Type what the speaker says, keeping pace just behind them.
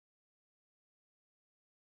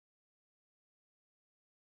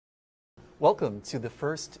Welcome to the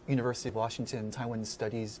first University of Washington Taiwan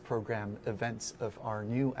Studies Program event of our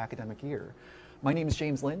new academic year. My name is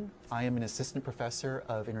James Lin. I am an assistant professor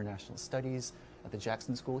of international studies at the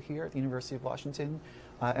Jackson School here at the University of Washington.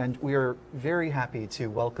 And we are very happy to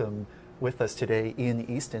welcome with us today Ian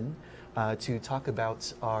Easton to talk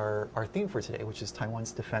about our theme for today, which is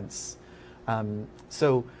Taiwan's defense.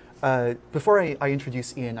 Before I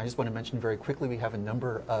introduce Ian, I just want to mention very quickly we have a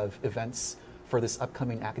number of events for this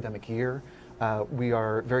upcoming academic year. We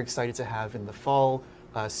are very excited to have in the fall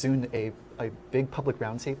soon a big public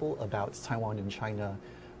roundtable about Taiwan and China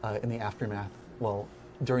in the aftermath,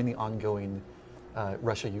 during the ongoing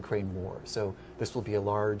Russia-Ukraine war. So this will be a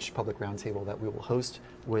large public roundtable that we will host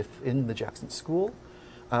within the Jackson School.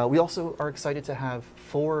 We also are excited to have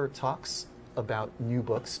 4 talks about new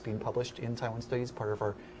books being published in Taiwan Studies, part of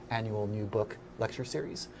our annual new book lecture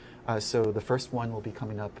series. So the first one will be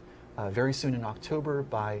coming up very soon in October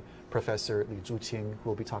by Professor Li Zhuqing, who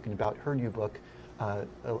will be talking about her new book, a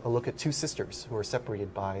look at 2 sisters who are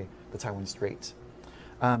separated by the Taiwan Strait.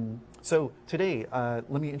 So today, let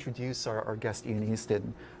me introduce our guest, Ian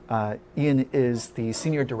Easton. Ian is the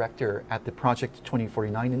Senior Director at the Project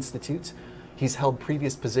 2049 Institute. He's held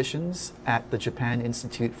previous positions at the Japan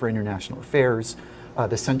Institute for International Affairs,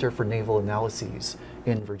 the Center for Naval Analyses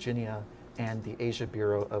in Virginia, and the Asia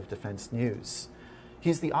Bureau of Defense News.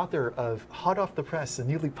 He's the author of hot off the press, a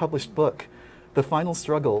newly published book, The Final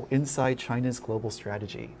Struggle Inside China's Global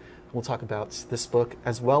Strategy. We'll talk about this book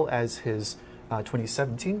as well as his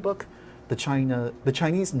 2017 book, The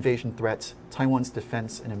Chinese Invasion Threat, Taiwan's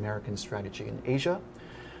Defense and American Strategy in Asia.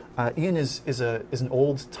 Ian is an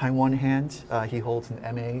old Taiwan hand. He holds an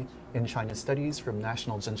MA in China Studies from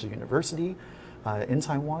National Zhengzhou University in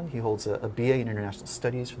Taiwan. He holds a BA in International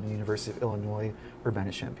Studies from the University of Illinois,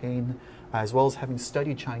 Urbana-Champaign, as well as having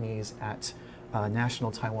studied Chinese at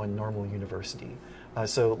National Taiwan Normal University.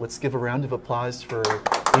 So let's give a round of applause for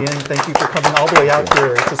Ian. Thank you for coming all the way out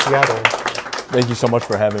here to Seattle. Thank you so much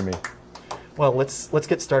for having me. Well, let's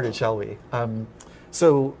get started, shall we?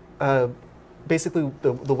 Basically,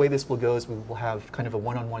 the way this will go is we will have kind of a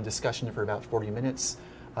one-on-one discussion for about 40 minutes.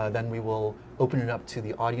 Then we will open it up to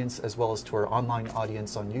the audience as well as to our online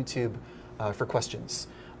audience on YouTube for questions.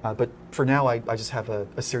 But for now, I just have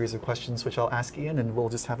a series of questions which I'll ask Ian, and we'll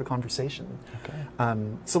just have a conversation. Okay.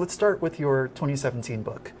 So let's start with your 2017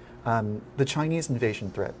 book, The Chinese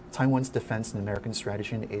Invasion Threat, Taiwan's Defense and American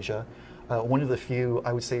Strategy in Asia. One of the few,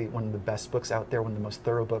 I would say one of the best books out there, one of the most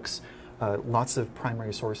thorough books, lots of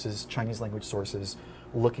primary sources, Chinese language sources,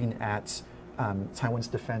 looking at Taiwan's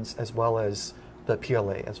defense as well as the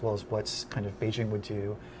PLA, as well as what kind of Beijing would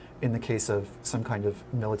do in the case of some kind of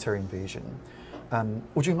military invasion.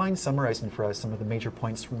 Would you mind summarizing for us some of the major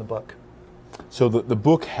points from the book? So the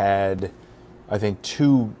book had, I think,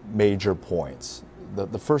 2 major points.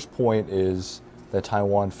 The first point is that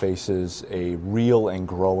Taiwan faces a real and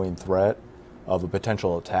growing threat of a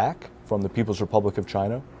potential attack from the People's Republic of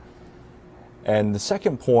China. And the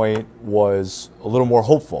second point was a little more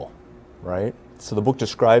hopeful, right? So the book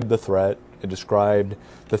described the threat. It described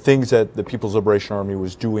the things that the People's Liberation Army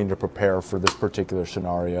was doing to prepare for this particular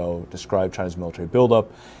scenario, described China's military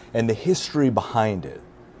buildup, and the history behind it,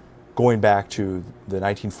 going back to the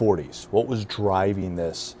 1940s. What was driving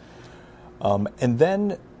this? And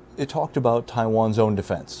then it talked about Taiwan's own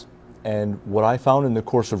defense. And what I found in the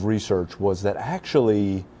course of research was that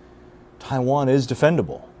actually Taiwan is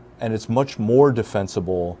defendable, and it's much more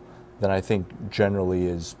defensible than I think generally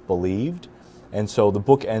is believed. And so the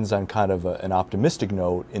book ends on kind of an optimistic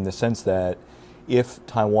note in the sense that if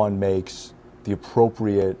Taiwan makes the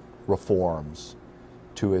appropriate reforms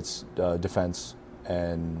to its defense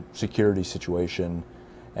and security situation,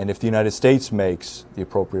 and if the United States makes the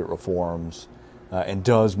appropriate reforms and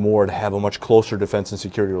does more to have a much closer defense and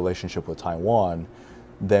security relationship with Taiwan,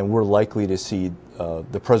 then we're likely to see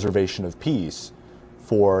the preservation of peace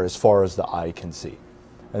for as far as the eye can see.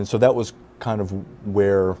 And so that was kind of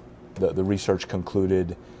where the research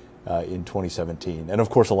concluded in 2017. And of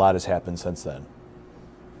course, a lot has happened since then.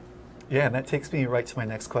 Yeah, and that takes me right to my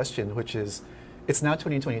next question, which is, it's now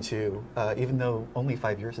 2022, even though only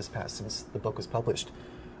 5 years has passed since the book was published,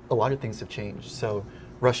 a lot of things have changed. So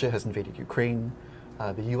Russia has invaded Ukraine,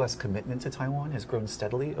 the US commitment to Taiwan has grown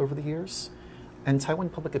steadily over the years, and Taiwan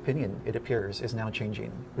public opinion, it appears, is now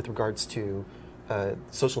changing with regards to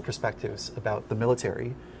social perspectives about the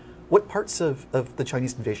military. What parts of the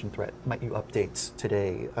Chinese invasion threat might you update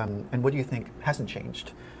today, and what do you think hasn't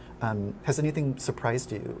changed? Has anything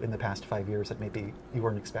surprised you in the past 5 years that maybe you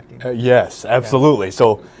weren't expecting? Yes, absolutely. Yeah.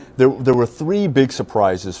 So there were 3 big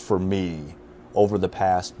surprises for me over the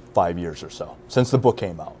past 5 years or so, since the book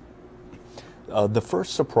came out. The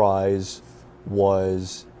first surprise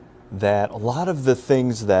was that a lot of the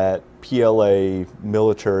things that PLA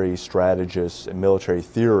military strategists and military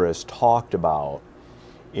theorists talked about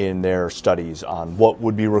in their studies on what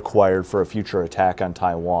would be required for a future attack on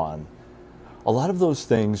Taiwan, a lot of those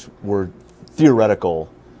things were theoretical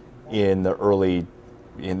in the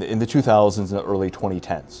 2000s and the early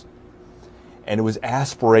 2010s. And it was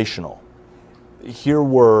aspirational. Here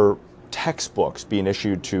were textbooks being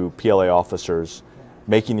issued to PLA officers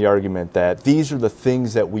making the argument that these are the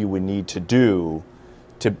things that we would need to do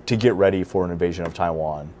to get ready for an invasion of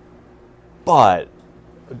Taiwan. But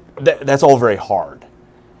that's all very hard.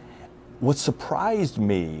 What surprised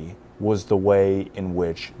me was the way in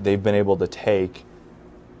which they've been able to take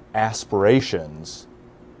aspirations,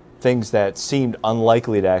 things that seemed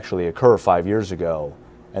unlikely to actually occur 5 years ago,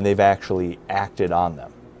 and they've actually acted on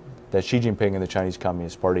them. That Xi Jinping and the Chinese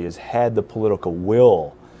Communist Party has had the political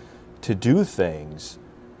will to do things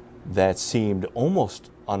that seemed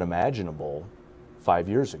almost unimaginable 5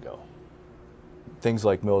 years ago. Things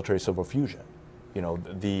like military-civil fusion, you know,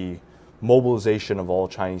 the mobilization of all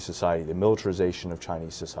Chinese society, the militarization of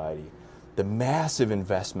Chinese society, the massive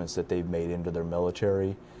investments that they've made into their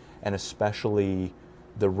military, and especially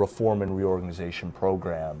the reform and reorganization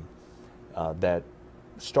program that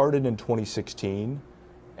started in 2016,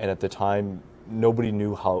 and at the time nobody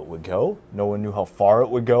knew how it would go, no one knew how far it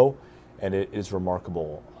would go, and it is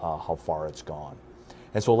remarkable how far it's gone.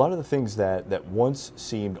 And so a lot of the things that once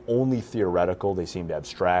seemed only theoretical, they seemed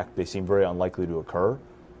abstract, they seemed very unlikely to occur,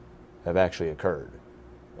 have actually occurred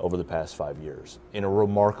over the past 5 years in a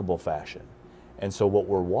remarkable fashion. And so what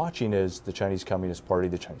we're watching is the Chinese Communist Party,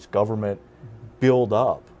 the Chinese government, build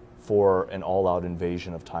up for an all-out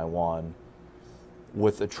invasion of Taiwan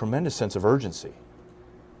with a tremendous sense of urgency.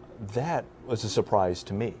 That was a surprise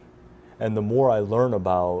to me. And the more I learn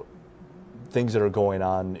about things that are going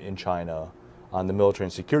on in China on the military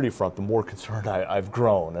and security front, the more concerned I've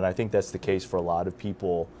grown. And I think that's the case for a lot of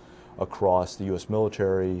people across the U.S.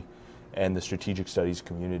 military and the strategic studies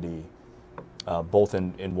community, both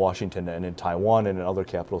in Washington and in Taiwan and in other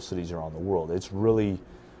capital cities around the world. It's really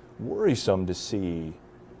worrisome to see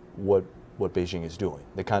what Beijing is doing,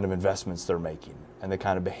 the kind of investments they're making, and the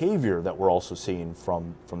kind of behavior that we're also seeing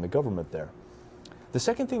from the government there. The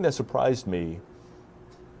second thing that surprised me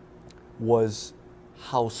was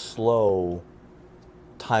how slow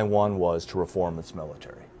Taiwan was to reform its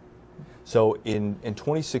military. So in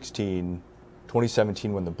 2016,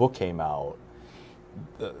 2017, when the book came out,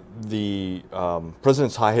 the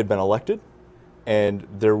President Tsai had been elected, and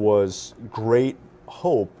there was great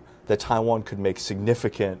hope that Taiwan could make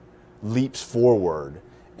significant leaps forward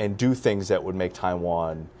and do things that would make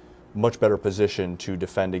Taiwan much better positioned to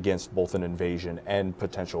defend against both an invasion and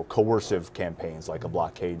potential coercive campaigns like a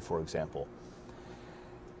blockade, for example.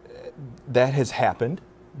 That has happened,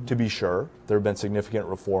 to be sure. There have been significant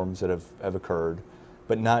reforms that have occurred,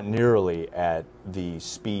 but not nearly at the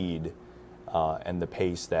speed and the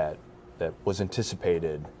pace that was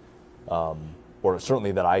anticipated, or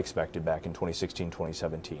certainly that I expected back in 2016,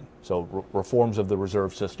 2017. So reforms of the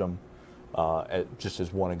reserve system, just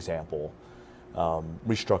as one example.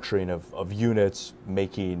 Restructuring of units,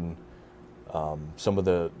 making some of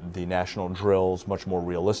the national drills much more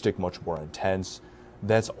realistic, much more intense.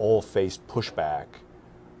 That's all faced pushback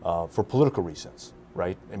for political reasons,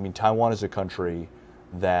 right? I mean, Taiwan is a country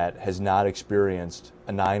that has not experienced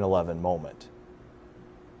a 9/11 moment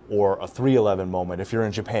or a 3/11 moment if you're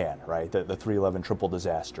in Japan, right? The 3/11 triple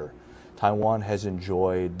disaster. Taiwan has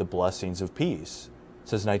enjoyed the blessings of peace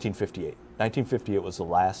since 1958. 1958 was the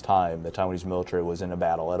last time the Taiwanese military was in a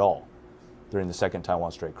battle at all during the second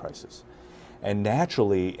Taiwan Strait crisis. And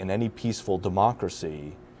naturally, in any peaceful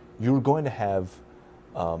democracy, you're going to have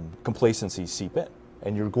complacency seep in.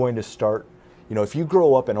 And you're going to start, you know, if you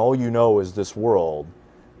grow up and all you know is this world,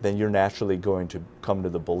 then you're naturally going to come to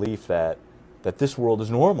the belief that this world is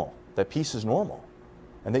normal, that peace is normal,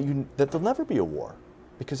 and that there'll never be a war,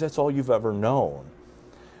 because that's all you've ever known.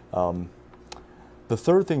 The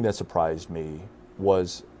third thing that surprised me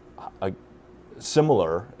was a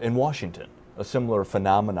similar in Washington, a similar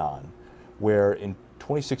phenomenon where in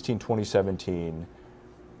 2016, 2017,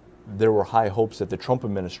 there were high hopes that the Trump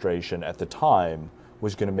administration at the time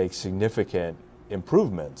was going to make significant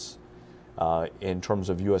improvements in terms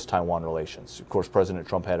of U.S.-Taiwan relations. Of course, President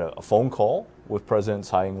Trump had a phone call with President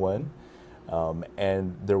Tsai Ing-wen,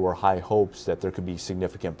 and there were high hopes that there could be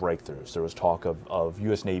significant breakthroughs. There was talk of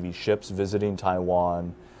U.S. Navy ships visiting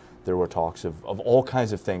Taiwan. There were talks of all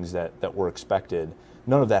kinds of things that were expected.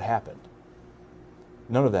 None of that happened.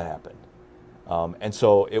 None of that happened. And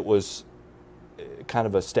so it was kind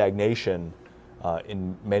of a stagnation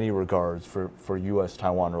in many regards for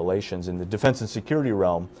U.S.-Taiwan relations in the defense and security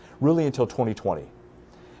realm, really until 2020.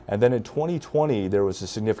 And then in 2020, there was a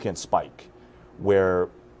significant spike where,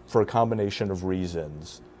 for a combination of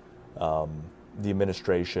reasons, the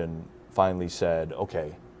administration finally said,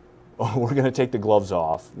 okay, we're going to take the gloves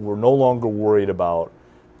off. We're no longer worried about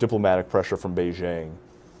diplomatic pressure from Beijing.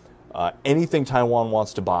 Anything Taiwan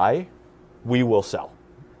wants to buy, we will sell.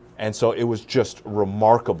 And so it was just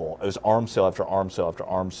remarkable. It was arms sale after arms sale after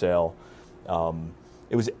arms sale.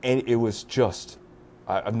 It was just,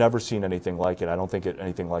 I've never seen anything like it. I don't think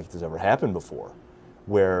anything like it has ever happened before,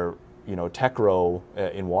 where, you know, TECRO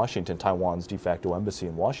in Washington, Taiwan's de facto embassy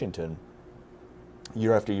in Washington,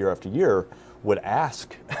 year after year after year, would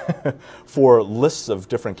ask for lists of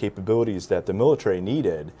different capabilities that the military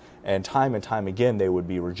needed, and time again they would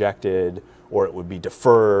be rejected, or it would be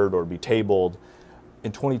deferred or be tabled.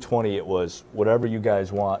 In 2020, it was whatever you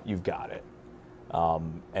guys want, you've got it,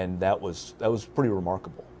 and that was pretty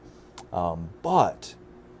remarkable. But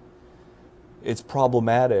it's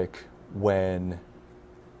problematic when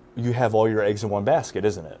you have all your eggs in one basket,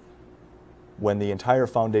 isn't it? When the entire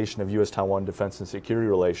foundation of U.S.-Taiwan defense and security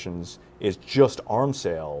relations is just arms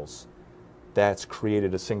sales, that's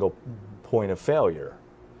created a single point of failure,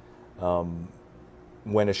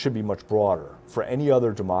 when it should be much broader. For any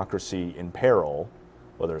other democracy in peril,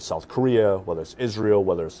 whether it's South Korea, whether it's Israel,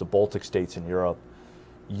 whether it's the Baltic states in Europe,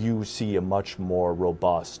 you see a much more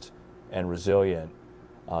robust and resilient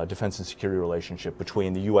defense and security relationship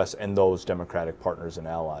between the U.S. and those democratic partners and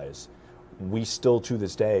allies. We still, to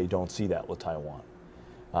this day, don't see that with Taiwan.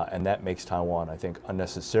 And that makes Taiwan, I think,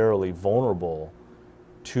 unnecessarily vulnerable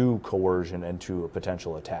to coercion and to a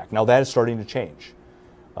potential attack. Now, that is starting to change.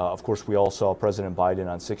 Of course, we all saw President Biden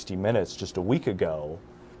on 60 Minutes just a week ago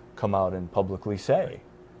come out and publicly say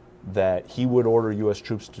that he would order U.S.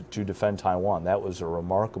 troops to defend Taiwan. That was a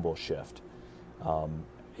remarkable shift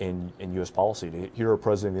in U.S. policy. To hear a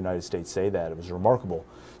president of the United States say that, it was remarkable.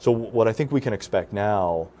 So what I think we can expect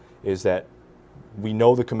now is that we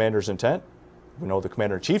know the commander's intent, we know the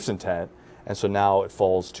commander-in-chief's intent, and so now it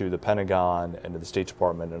falls to the Pentagon and to the State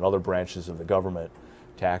Department and other branches of the government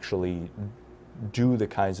to actually do the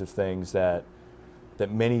kinds of things that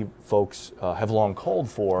many folks have long called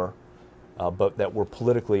for, but that were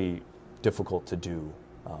politically difficult to do.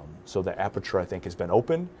 So the aperture, I think, has been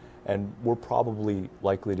opened, and we're probably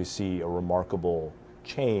likely to see a remarkable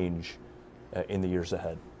change in the years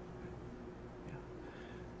ahead.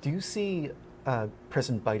 Do you see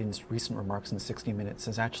President Biden's recent remarks in 60 Minutes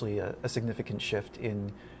as actually a significant shift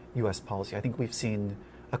in U.S. policy? I think we've seen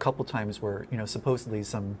a couple times where, you know, supposedly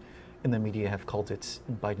some in the media have called it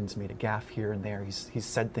Biden's made a gaffe here and there. He's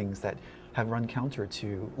said things that have run counter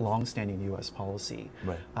to longstanding U.S. policy.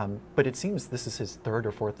 Right. But it seems this is his third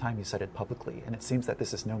or fourth time he said it publicly, and it seems that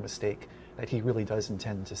this is no mistake, that he really does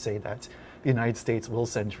intend to say that the United States will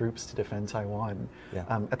send troops to defend Taiwan. Yeah.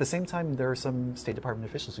 At the same time, there are some State Department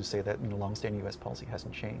officials who say that, you know, longstanding U.S. policy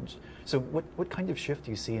hasn't changed. So what kind of shift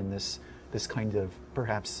do you see in this kind of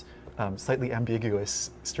perhaps slightly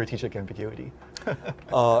ambiguous strategic ambiguity?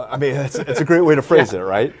 I mean, it's a great way to phrase it,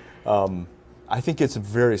 right? I think it's a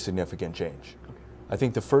very significant change. Okay. I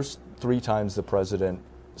think the first 3 times the president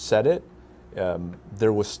said it,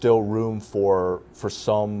 there was still room for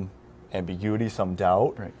some ambiguity, some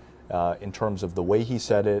doubt, right, in terms of the way he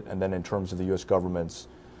said it, and then in terms of the U.S. government's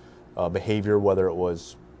behavior, whether it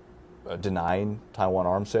was denying Taiwan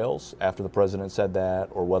arms sales after the president said that,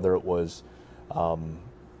 or whether it was,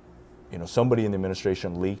 you know, somebody in the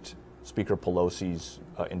administration leaked Speaker Pelosi's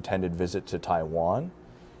intended visit to Taiwan,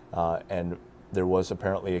 and there was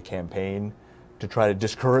apparently a campaign to try to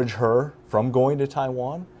discourage her from going to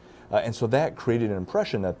Taiwan. And so that created an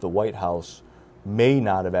impression that the White House may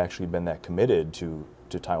not have actually been that committed to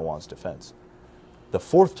Taiwan's defense. The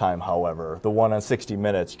 4th time, however, the one on 60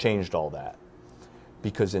 Minutes, changed all that.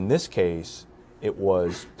 Because in this case, it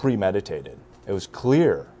was premeditated. It was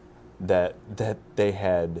clear that they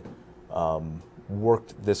had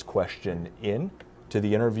worked this question in to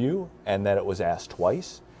the interview, and that it was asked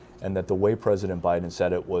twice, and that the way President Biden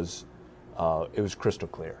said it was crystal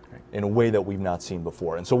clear, right, in a way that we've not seen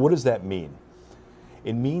before. And so what does that mean?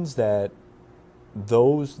 It means that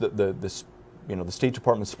the State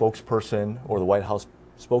Department spokesperson or the White House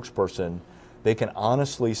spokesperson, they can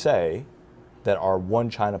honestly say that our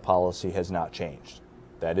one China policy has not changed.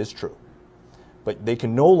 That is true. But they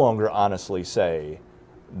can no longer honestly say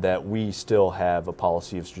that we still have a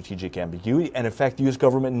policy of strategic ambiguity. And in fact, the U.S.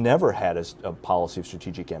 government never had a policy of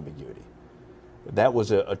strategic ambiguity. That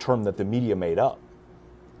was a term that the media made up,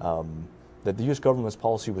 that the U.S. government's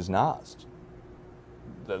policy was not.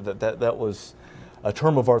 That was a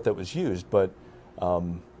term of art that was used, but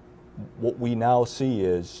what we now see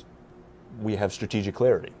is we have strategic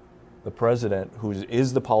clarity. The president, who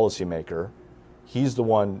is the policymaker, he's the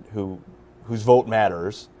one whose vote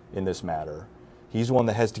matters in this matter. He's the one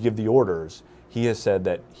that has to give the orders. He has said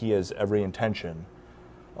that he has every intention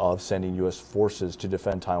of sending U.S. forces to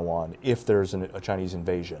defend Taiwan if there's a Chinese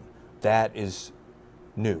invasion. That is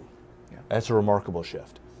new. Yeah. That's a remarkable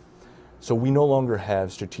shift. So we no longer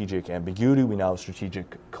have strategic ambiguity, we now have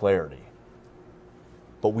strategic clarity.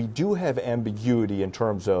 But we do have ambiguity in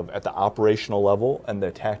terms of at the operational level and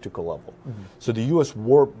the tactical level. Mm-hmm. So the U.S.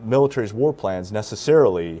 military's war plans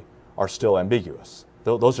necessarily are still ambiguous.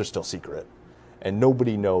 Those are still secret. And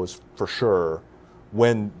nobody knows for sure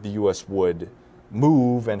when the U.S. would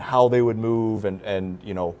move and how they would move and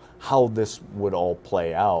you know, how this would all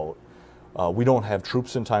play out. We don't have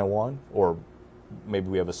troops in Taiwan, or maybe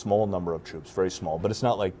we have a small number of troops, very small, but it's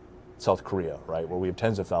not like South Korea, right, where we have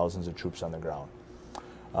tens of thousands of troops on the ground.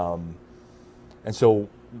 And so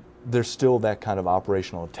there's still that kind of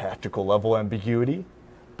operational and tactical level ambiguity,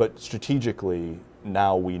 but strategically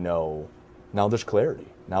now we know, now there's clarity.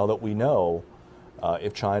 Now that we know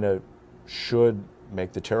if China should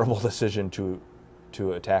make the terrible decision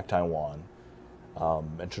to attack Taiwan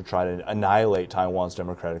and to try to annihilate Taiwan's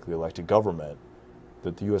democratically elected government,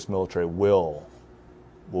 that the U.S. military will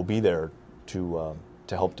be there to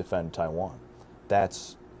help defend Taiwan.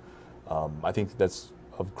 That's, I think that's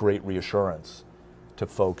of great reassurance to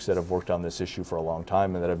folks that have worked on this issue for a long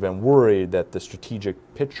time and that have been worried that the strategic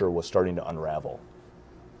picture was starting to unravel.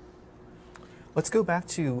 Let's go back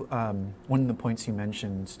to one of the points you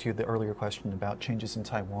mentioned to the earlier question about changes in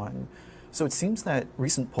Taiwan. So it seems that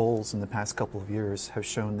recent polls in the past couple of years have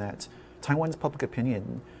shown that Taiwan's public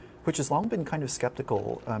opinion, which has long been kind of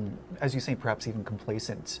skeptical, as you say, perhaps even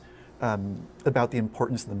complacent, about the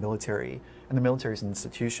importance of the military and the military as an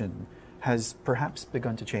institution, has perhaps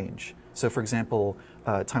begun to change. So for example,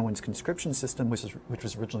 Taiwan's conscription system, which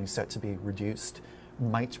was originally set to be reduced,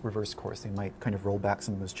 might reverse course. They might kind of roll back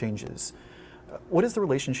some of those changes. What is the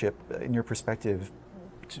relationship, in your perspective,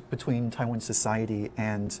 between Taiwan's society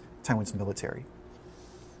and Taiwan's military?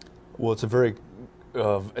 Well, it's a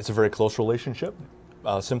very close relationship,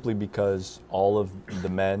 simply because all of the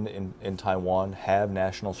men in Taiwan have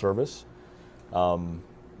national service.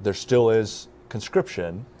 There still is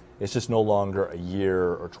conscription. It's just no longer a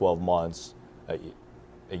year or 12 months.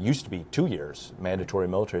 It used to be 2 years, mandatory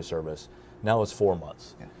military service. Now it's 4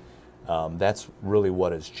 months. Yeah. That's really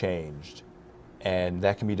what has changed. And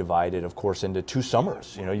that can be divided, of course, into 2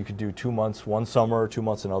 summers. You know, you could do 2 months one summer, 2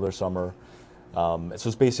 months another summer. So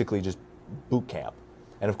it's basically just boot camp.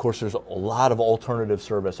 And of course, there's a lot of alternative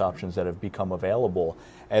service options that have become available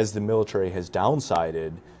as the military has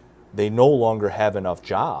downsided. They no longer have enough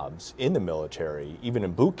jobs in the military, even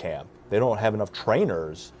in boot camp. They don't have enough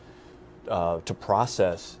trainers to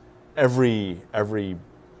process every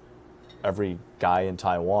guy in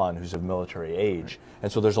Taiwan who's of military age.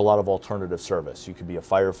 And so there's a lot of alternative service. You could be a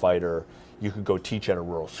firefighter, you could go teach at a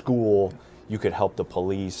rural school, you could help the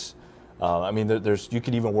police. I mean, you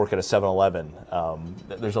could even work at a 7-Eleven.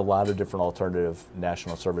 There's a lot of different alternative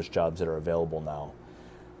national service jobs that are available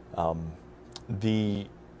now. The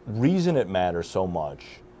reason it matters so much,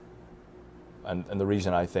 and the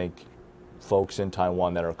reason I think folks in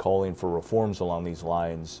Taiwan that are calling for reforms along these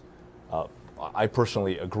lines, I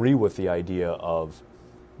personally agree with the idea of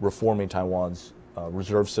reforming Taiwan's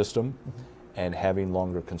reserve system and having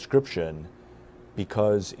longer conscription,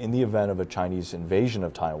 because in the event of a Chinese invasion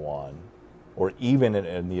of Taiwan, or even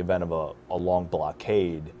in the event of a long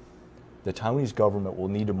blockade, the Taiwanese government will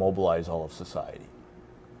need to mobilize all of society.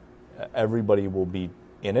 Everybody will be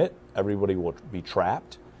in it, everybody will be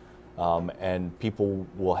trapped, and people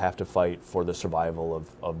will have to fight for the survival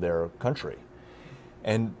of their country.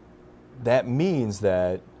 And that means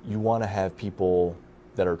that you want to have people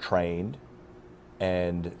that are trained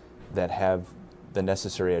and that have the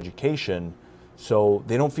necessary education so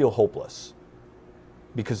they don't feel hopeless.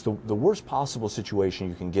 Because the worst possible situation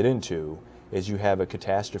you can get into is you have a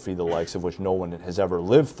catastrophe the likes of which no one has ever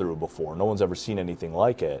lived through before. No one's ever seen anything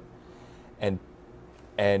like it.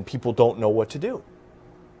 And people don't know what to do.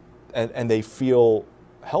 And they feel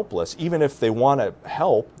helpless. Even if they want to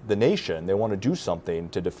help the nation, they want to do something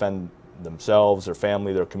to defend themselves, their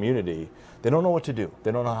family, their community, they don't know what to do.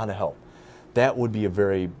 They don't know how to help. That would be a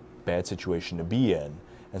very bad situation to be in.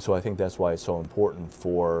 And so I think that's why it's so important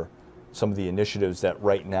for some of the initiatives that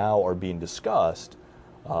right now are being discussed.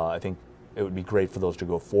 I think it would be great for those to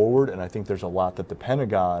go forward, and I think there's a lot that the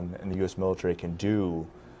Pentagon and the U.S. military can do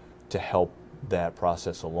to help that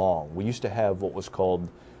process along. We used to have what was called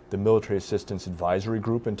the Military Assistance Advisory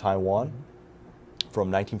Group in Taiwan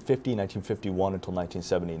from 1950, 1951 until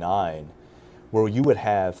 1979, where you would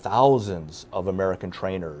have thousands of American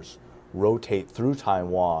trainers rotate through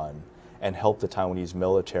Taiwan and help the Taiwanese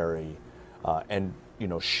military and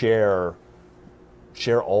share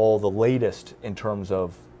all the latest in terms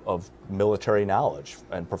of military knowledge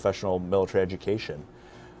and professional military education.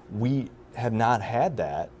 We have not had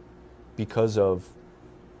that because of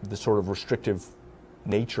the sort of restrictive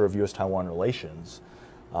nature of U.S.-Taiwan relations.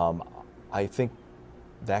 I think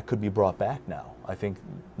that could be brought back now. I think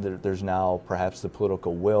there's now perhaps the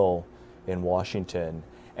political will in Washington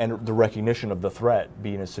and the recognition of the threat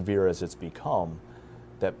being as severe as it's become,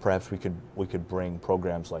 that perhaps we could bring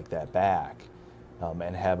programs like that back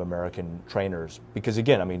and have American trainers. Because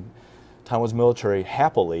again, I mean, Taiwan's military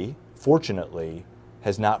happily, fortunately,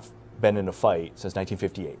 has not been in a fight since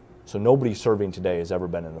 1958. So nobody serving today has ever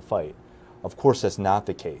been in a fight. Of course, that's not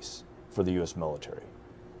the case for the U.S. military.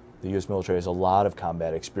 The U.S. military has a lot of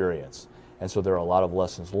combat experience, and so there are a lot of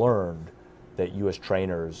lessons learned that U.S.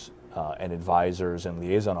 trainers and advisors and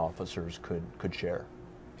liaison officers could share.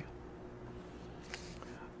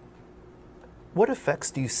 What effects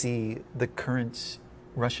do you see the current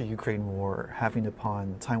Russia-Ukraine war having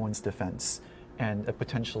upon Taiwan's defense and a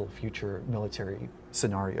potential future military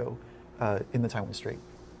scenario in the Taiwan Strait?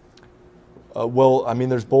 Well, I mean,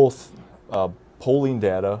 there's both polling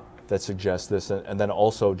data that suggests this, and then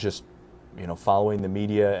also just following the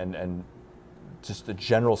media and just the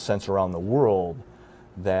general sense around the world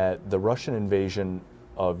that the Russian invasion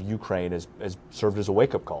of Ukraine has served as a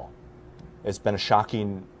wake-up call. It's been a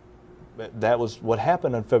shocking. That was what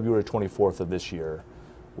happened on February 24th of this year,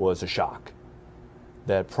 was a shock.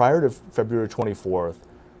 That prior to February 24th,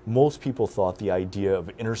 most people thought the idea of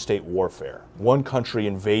interstate warfare, one country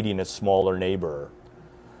invading a smaller neighbor,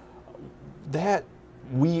 that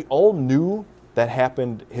we all knew that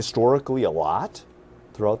happened historically a lot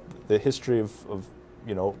throughout the history of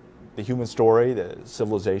the human story, the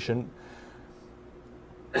civilization.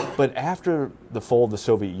 But after the fall of the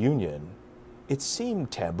Soviet Union, it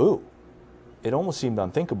seemed taboo. It almost seemed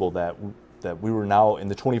unthinkable that we were now in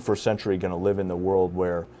the 21st century going to live in the world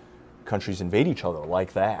where countries invade each other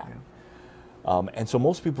like that. And so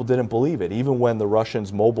most people didn't believe it, even when the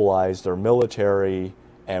Russians mobilized their military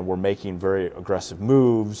and were making very aggressive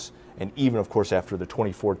moves, and even, of course, after the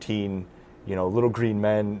 2014, little green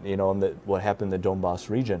men, and what happened in the Donbass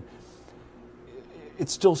region, it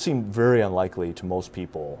still seemed very unlikely to most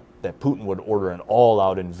people that Putin would order an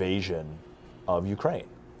all-out invasion of Ukraine.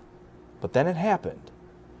 But then it happened.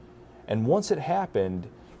 And once it happened,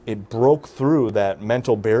 it broke through that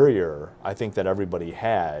mental barrier, I think, that everybody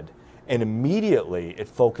had, and immediately it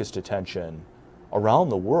focused attention around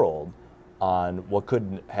the world on what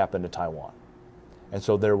could happen to Taiwan. And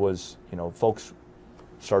so there was, folks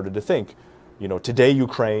started to think, today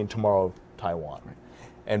Ukraine, tomorrow Taiwan. Right.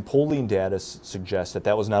 And polling data suggests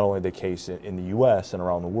that was not only the case in the US and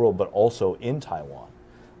around the world, but also in Taiwan.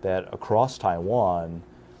 That across Taiwan,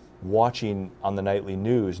 watching on the nightly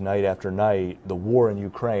news night after night the war in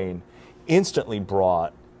Ukraine instantly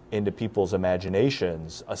brought into people's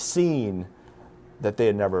imaginations a scene that they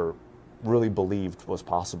had never really believed was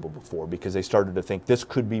possible before, because they started to think, this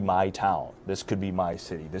could be my town, this could be my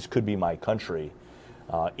city, this could be my country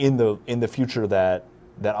in the future that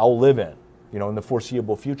I'll live in, in the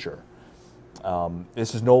foreseeable future.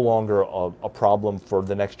 This is no longer a problem for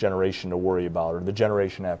the next generation to worry about, or the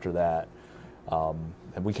generation after that.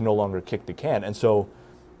 And we can no longer kick the can. And so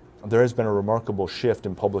there has been a remarkable shift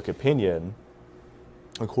in public opinion,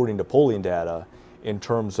 according to polling data, in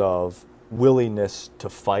terms of willingness to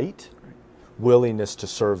fight, willingness to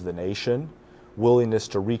serve the nation, willingness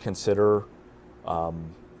to reconsider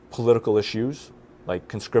political issues like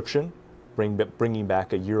conscription, bringing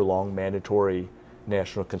back a year-long mandatory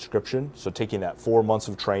national conscription. So taking that 4 months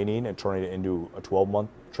of training and turning it into a 12-month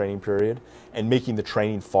training period, and making the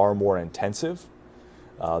training far more intensive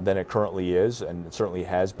than it currently is, and it certainly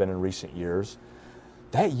has been in recent years.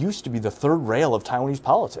 That used to be the third rail of Taiwanese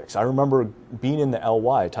politics. I remember being in the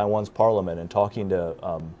LY, Taiwan's parliament, and talking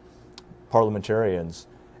to parliamentarians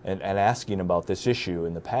and asking about this issue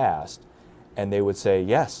in the past, and they would say,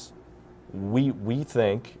 yes, we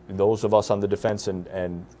think, those of us on the Defense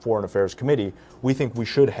and Foreign Affairs Committee, we think we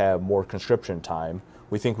should have more conscription time.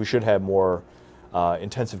 We think we should have more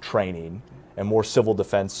intensive training and more civil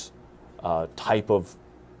defense type of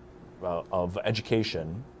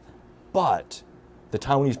education, but the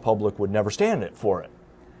Taiwanese public would never stand it for it,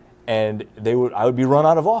 and I would be run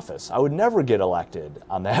out of office. I would never get elected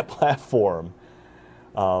on that platform.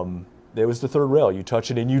 It was the third rail. You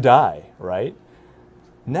touch it and you die, right?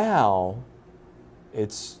 Now,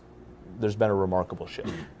 there's been a remarkable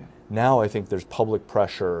shift. Now I think there's public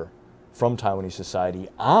pressure from Taiwanese society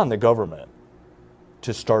on the government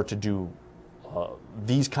to start to do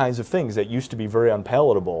these kinds of things that used to be very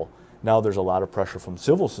unpalatable. Now there's a lot of pressure from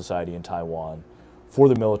civil society in Taiwan for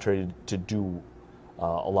the military to do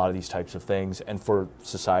a lot of these types of things, and for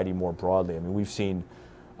society more broadly. I mean, we've seen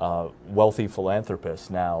wealthy philanthropists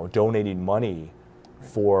now donating money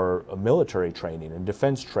for military training and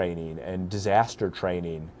defense training and disaster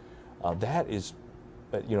training. That is,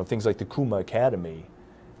 things like the Kuma Academy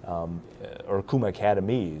or Kuma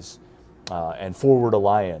Academies and Forward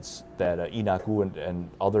Alliance that Inaku and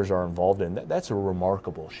others are involved in. That's a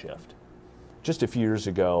remarkable shift. Just a few years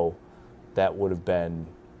ago, that would have been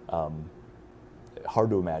hard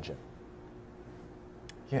to imagine.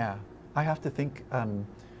 Yeah, I have to think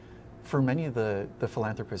for many of the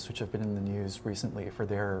philanthropists which have been in the news recently for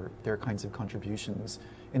their kinds of contributions,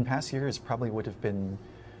 in past years probably would have been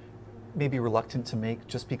maybe reluctant to make,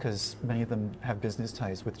 just because many of them have business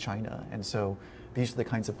ties with China. And so these are the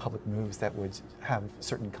kinds of public moves that would have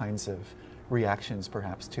certain kinds of reactions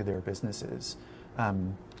perhaps to their businesses. I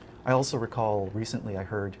also recall recently I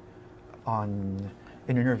heard on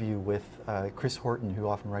an interview with Chris Horton, who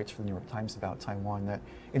often writes for the New York Times about Taiwan, that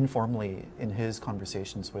informally in his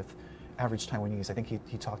conversations with average Taiwanese, I think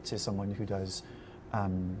he talked to someone who does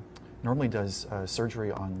normally does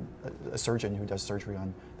surgery on, a surgeon who does surgery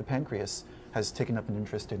on the pancreas, has taken up an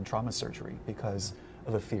interest in trauma surgery because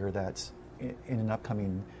of a fear that in an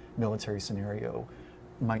upcoming military scenario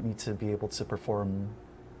might need to be able to perform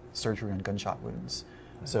surgery on gunshot wounds.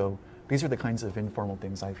 So these are the kinds of informal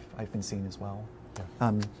things I've been seeing as well.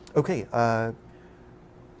 Yeah. Okay, I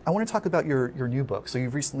want to talk about your new book. So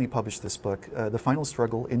you've recently published this book, The Final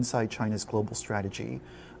Struggle Inside China's Global Strategy.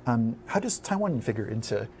 How does Taiwan figure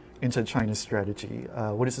into China's strategy?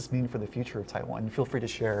 What does this mean for the future of Taiwan? Feel free to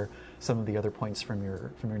share some of the other points from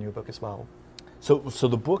your new book as well. So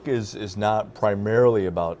the book is not primarily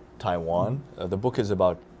about Taiwan. The book is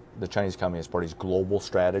about the Chinese Communist Party's global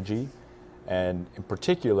strategy, and in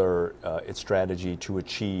particular, its strategy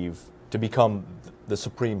to become the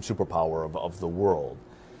supreme superpower of the world.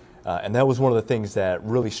 And that was one of the things that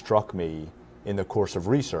really struck me in the course of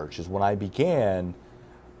research, is when I began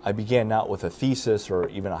not with a thesis or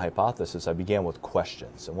even a hypothesis. I began with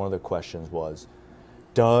questions. And one of the questions was,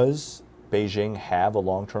 does Beijing have a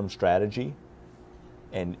long-term strategy?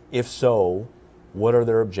 And if so, what are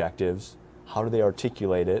their objectives? How do they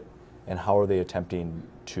articulate it? And how are they attempting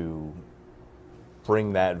to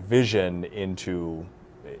bring that vision into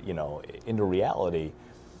reality?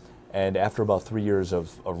 And after about 3 years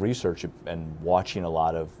of research and watching a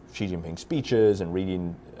lot of Xi Jinping speeches and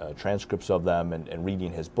reading transcripts of them and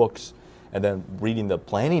reading his books, and then reading the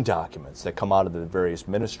planning documents that come out of the various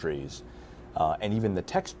ministries, and even the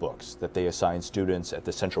textbooks that they assign students at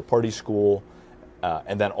the Central Party School,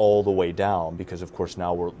 and then all the way down, because of course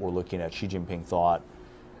now we're looking at Xi Jinping thought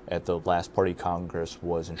at the last Party Congress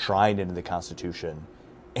was enshrined into the Constitution,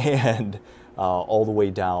 and all the way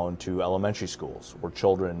down to elementary schools, where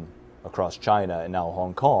children across China and now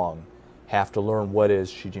Hong Kong have to learn what is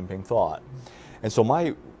Xi Jinping thought. And so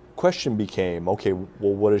my question became, okay, well,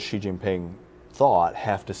 what does Xi Jinping thought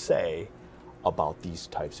have to say about these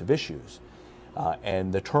types of issues?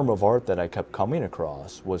 And the term of art that I kept coming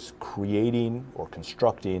across was creating or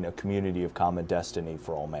constructing a community of common destiny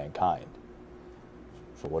for all mankind.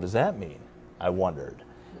 So what does that mean? I wondered.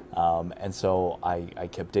 And so I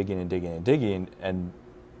kept digging and digging and digging, and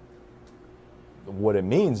what it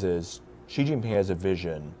means is Xi Jinping has a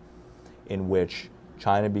vision in which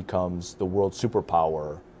China becomes the world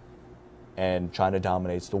superpower and China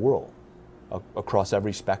dominates the world across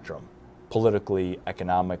every spectrum, politically,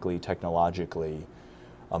 economically, technologically,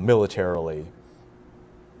 militarily,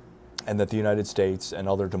 and that the United States and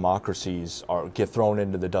other democracies get thrown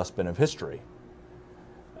into the dustbin of history.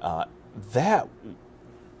 That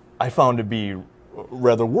I found to be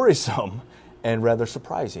rather worrisome and rather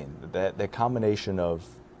surprising, that combination of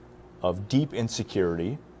deep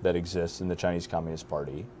insecurity that exists in the Chinese Communist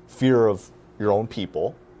Party, fear of your own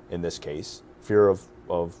people, in this case, fear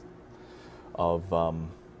of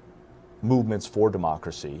movements for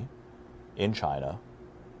democracy in China,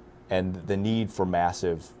 and the need for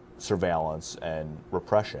massive surveillance and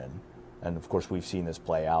repression. And of course, we've seen this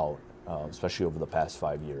play out, especially over the past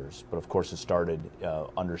 5 years. But of course, it started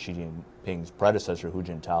under Xi Jinping's predecessor, Hu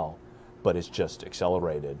Jintao, but it's just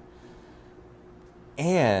accelerated.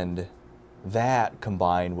 And that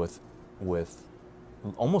combined with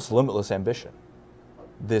almost limitless ambition,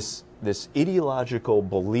 this ideological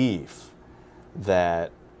belief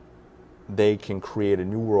that they can create a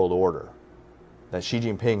new world order, that Xi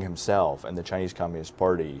Jinping himself and the Chinese Communist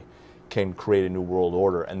Party can create a new world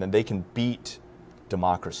order, and then they can beat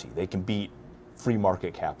democracy, they can beat free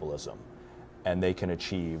market capitalism, and they can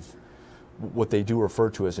achieve what they do refer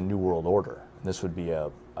to as a new world order. This would be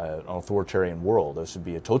an authoritarian world. This would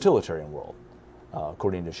be a totalitarian world,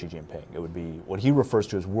 according to Xi Jinping. It would be what he refers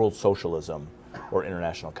to as world socialism or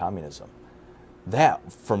international communism.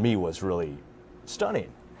 That, for me, was really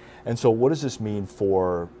stunning. And so what does this mean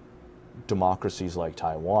for democracies like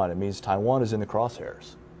Taiwan? It means Taiwan is in the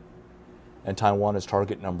crosshairs, and Taiwan is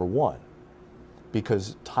target number one,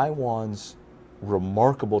 because Taiwan's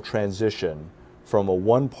remarkable transition from a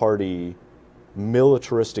one-party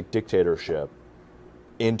militaristic dictatorship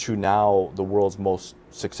into now the world's most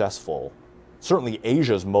successful, certainly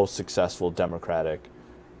Asia's most successful democratic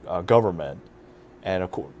government. And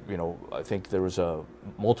of course, you know, I think there was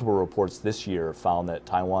multiple reports this year found that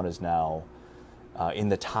Taiwan is now in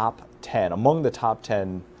the top 10, among the top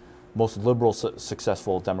 10 most liberal,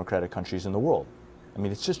 successful democratic countries in the world. I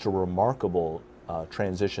mean, it's just a remarkable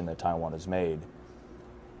transition that Taiwan has made.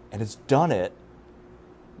 And it's done it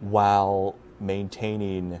while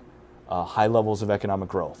maintaining high levels of economic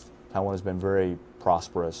growth. Taiwan has been very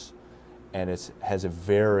prosperous, and it has a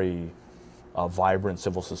very vibrant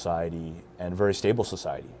civil society and very stable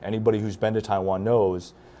society. Anybody who's been to Taiwan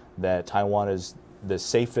knows that Taiwan is the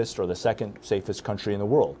safest or the second safest country in the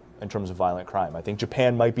world in terms of violent crime. I think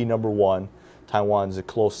Japan might be number one. Taiwan's a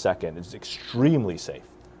close second. It's extremely safe.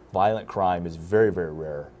 Violent crime is very, very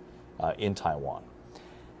rare in Taiwan.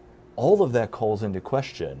 All of that calls into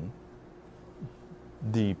question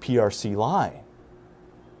the PRC line,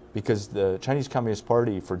 because the Chinese Communist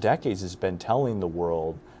Party for decades has been telling the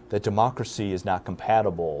world that democracy is not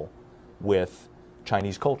compatible with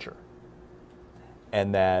Chinese culture,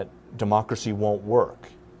 and that democracy won't work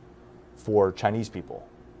for Chinese people,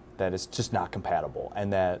 that it's just not compatible,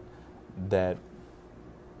 and that the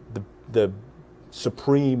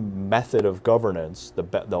supreme method of governance,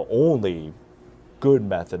 the only good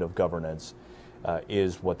method of governance,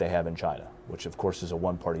 is what they have in China, which of course is a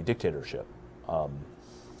one-party dictatorship.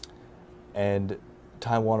 And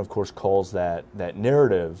Taiwan, of course, calls that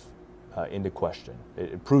narrative into question.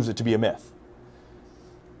 It proves it to be a myth,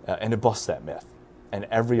 and it busts that myth. And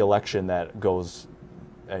every election that goes,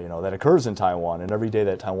 that occurs in Taiwan, and every day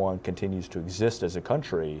that Taiwan continues to exist as a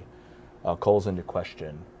country, calls into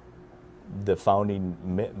question the founding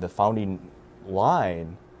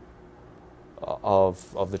line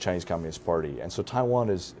of the Chinese Communist Party. And so Taiwan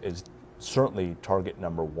is certainly target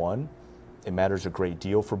number one. It matters a great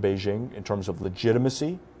deal for Beijing in terms of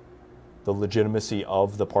legitimacy, the legitimacy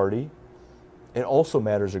of the party. It also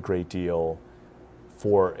matters a great deal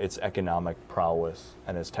for its economic prowess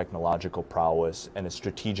and its technological prowess and its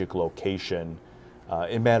strategic location.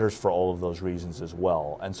 It matters for all of those reasons as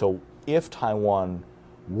well. And so if Taiwan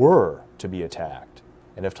were to be attacked,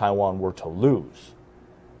 and if Taiwan were to lose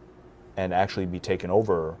and actually be taken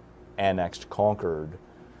over, annexed, conquered,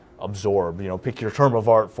 absorbed, pick your term of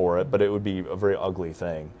art for it, but it would be a very ugly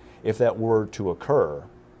thing. If that were to occur,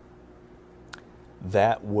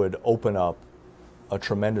 that would open up a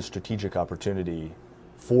tremendous strategic opportunity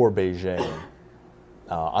for Beijing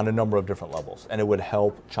on a number of different levels. And it would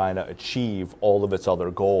help China achieve all of its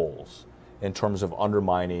other goals in terms of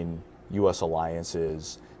undermining U.S.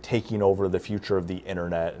 alliances, taking over the future of the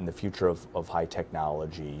internet and the future of high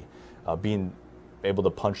technology, being able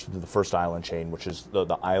to punch through the first island chain, which is the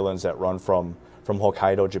islands that run from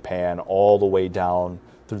Hokkaido, Japan, all the way down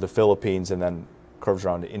through the Philippines and then curves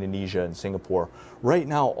around to Indonesia and Singapore. Right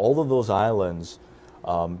now, all of those islands,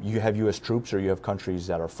 you have U.S. troops or you have countries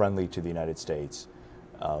that are friendly to the United States.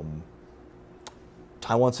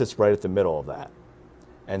 Taiwan sits right at the middle of that.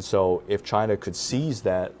 And so if China could seize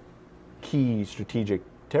that key strategic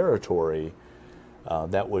territory,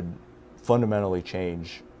 that would fundamentally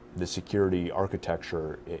change the security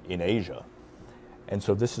architecture in Asia. And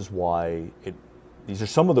so this is why these are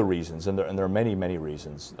some of the reasons, and there are many, many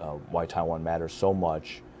reasons why Taiwan matters so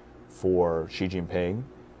much for Xi Jinping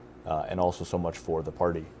and also so much for the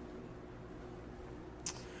party.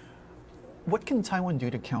 What can Taiwan do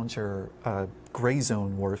to counter gray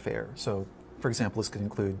zone warfare? So, for example, this could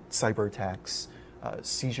include cyber attacks,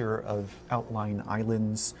 seizure of outlying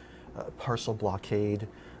islands, partial blockade,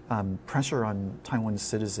 pressure on Taiwan's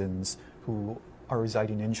citizens who are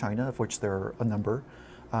residing in China, of which there are a number,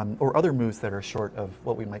 or other moves that are short of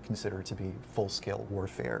what we might consider to be full-scale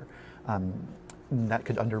warfare. That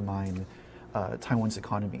could undermine Taiwan's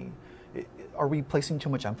economy. Are we placing too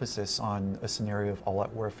much emphasis on a scenario of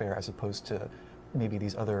all-out warfare as opposed to maybe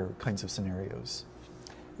these other kinds of scenarios?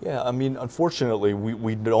 Yeah, I mean, unfortunately,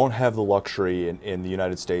 we don't have the luxury in the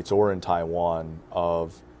United States or in Taiwan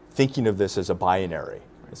of thinking of this as a binary.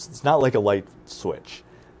 It's not like a light switch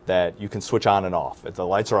that you can switch on and off. If the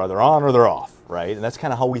lights are either on or they're off, right? And that's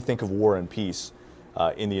kind of how we think of war and peace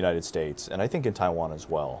in the United States, and I think in Taiwan as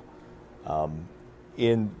well.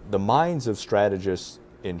 In the minds of strategists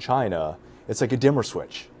in China, it's like a dimmer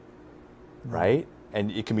switch, right? And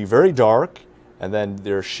it can be very dark, and then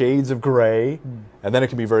there are shades of gray, and then it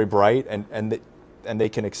can be very bright, and they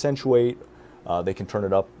can accentuate, they can turn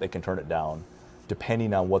it up, they can turn it down,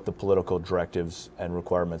 depending on what the political directives and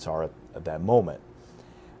requirements are at that moment.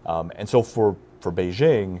 And so for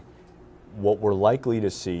Beijing, what we're likely to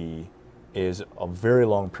see is a very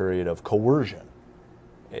long period of coercion.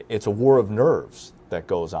 It's a war of nerves that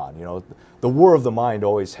goes on. You know, the war of the mind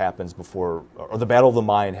always happens before, or the battle of the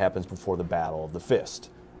mind happens before the battle of the fist,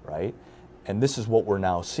 right? And this is what we're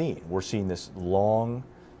now seeing. We're seeing this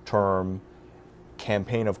long-term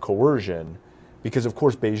campaign of coercion because, of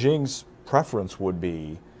course, Beijing's preference would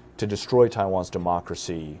be to destroy Taiwan's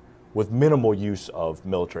democracy with minimal use of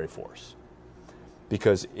military force.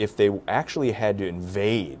 Because if they actually had to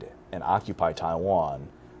invade and occupy Taiwan,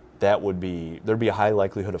 there'd be a high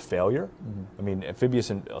likelihood of failure. I mean, amphibious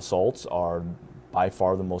assaults are by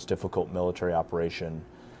far the most difficult military operation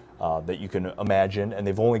that you can imagine, and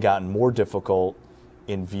they've only gotten more difficult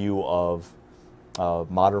in view of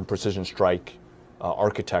modern precision strike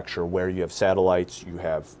architecture, where you have satellites, you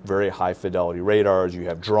have very high fidelity radars, you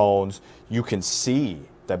have drones, you can see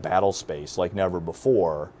the battle space like never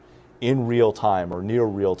before in real time or near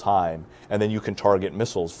real time, and then you can target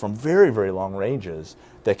missiles from very, very long ranges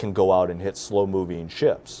that can go out and hit slow moving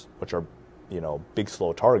ships, which are, you know, big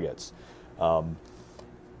slow targets.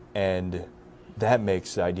 And that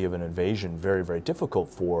makes the idea of an invasion very, very difficult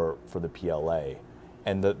for the PLA.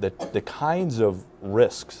 And the kinds of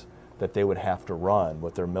risks that they would have to run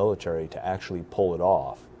with their military to actually pull it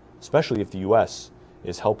off, especially if the U.S.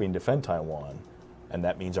 is helping defend Taiwan, and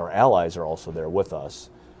that means our allies are also there with us.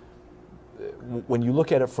 When you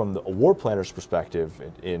look at it from a war planner's perspective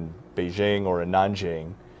in Beijing or in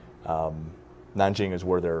Nanjing, Nanjing is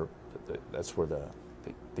where that's where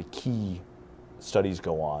the key studies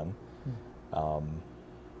go on,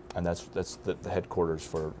 and that's the headquarters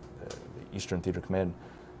for the Eastern Theater Command.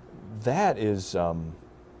 That is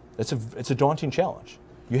it's a daunting challenge.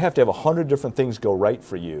 You have to have 100 different things go right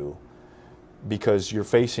for you because you're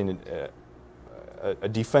facing a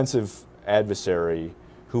defensive adversary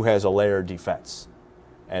who has a layered defense,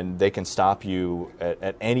 and they can stop you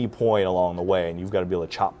at any point along the way, and you've got to be able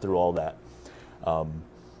to chop through all that. And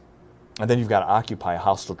then you've got to occupy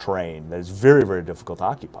hostile terrain that is very, very difficult to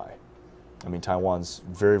occupy. I mean, Taiwan's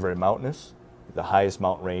very, very mountainous. The highest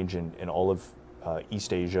mountain range in all of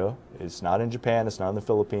East Asia. It's not in Japan, it's not in the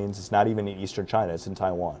Philippines, it's not even in Eastern China, it's in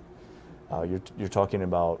Taiwan. You're talking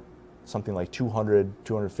about something like 200,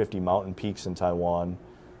 250 mountain peaks in Taiwan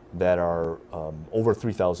that are over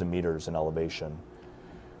 3,000 meters in elevation.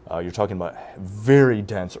 You're talking about very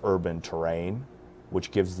dense urban terrain,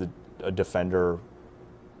 which gives a defender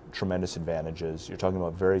tremendous advantages. You're talking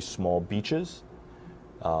about very small beaches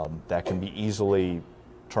that can be easily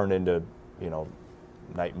turned into, you know,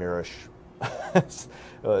 nightmarish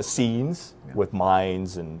scenes with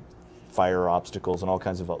mines and fire obstacles and all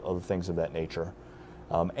kinds of other things of that nature.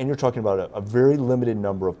 And you're talking about a very limited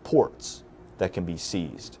number of ports that can be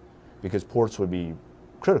seized, because ports would be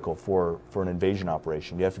critical for an invasion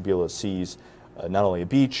operation. You have to be able to seize not only a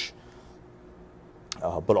beach,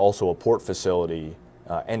 but also a port facility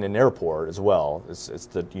and an airport as well.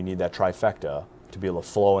 You need that trifecta to be able to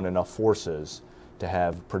flow in enough forces to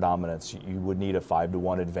have predominance. You would need a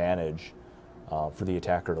 5-to-1 advantage for the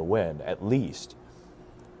attacker to win, at least.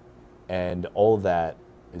 And all of that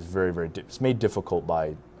is very, very, it's made difficult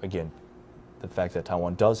by, again, the fact that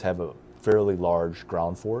Taiwan does have a fairly large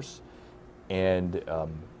ground force and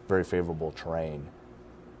very favorable terrain.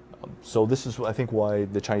 So this is, I think, why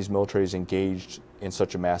the Chinese military is engaged in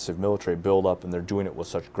such a massive military buildup, and they're doing it with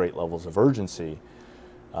such great levels of urgency.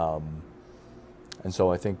 And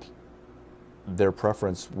so I think their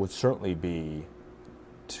preference would certainly be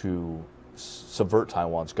to subvert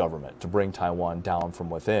Taiwan's government, to bring Taiwan down from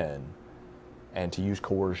within, and to use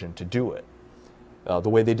coercion to do it, the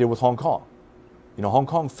way they did with Hong Kong. You know, Hong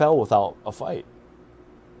Kong fell without a fight.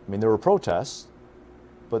 I mean, there were protests,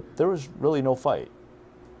 but there was really no fight.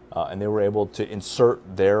 And they were able to insert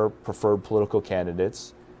their preferred political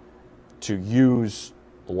candidates, to use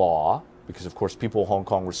law, because of course people in Hong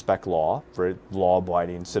Kong respect law, very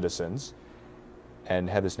law-abiding citizens, and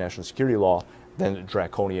have this national security law. Then a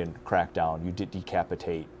draconian crackdown, you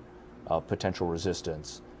decapitate potential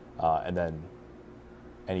resistance, and then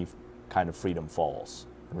any kind of freedom falls,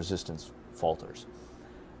 resistance falters.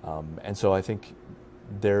 And so I think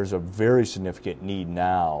there's a very significant need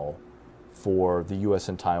now for the U.S.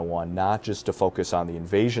 and Taiwan not just to focus on the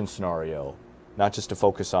invasion scenario, not just to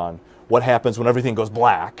focus on what happens when everything goes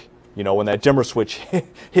black, you know, when that dimmer switch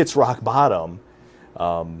hits rock bottom,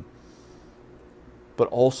 but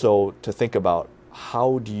also to think about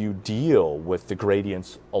how do you deal with the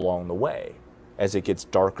gradients along the way as it gets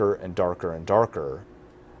darker and darker and darker,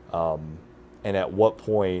 and at what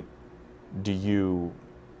point do you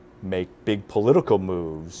make big political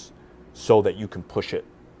moves so that you can push it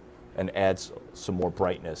and add some more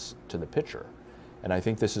brightness to the picture. And I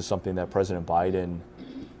think this is something that President Biden,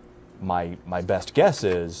 my best guess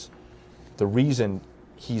is, the reason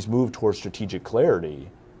he's moved towards strategic clarity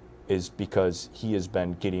is because he has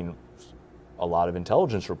been getting a lot of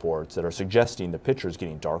intelligence reports that are suggesting the picture is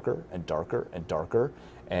getting darker and darker and darker,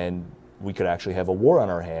 and we could actually have a war on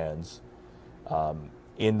our hands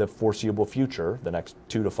in the foreseeable future, the next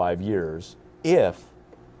 2 to 5 years, if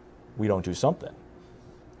we don't do something.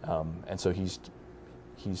 And so he's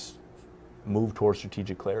moved towards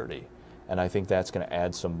strategic clarity. And I think that's going to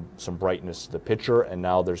add some brightness to the picture. And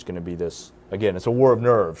now there's going to be this, again, it's a war of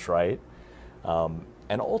nerves, right?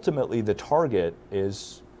 And ultimately the target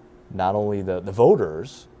is not only the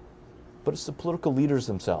voters, but it's the political leaders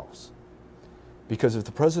themselves. Because if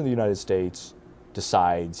the President of the United States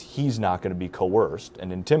decides he's not going to be coerced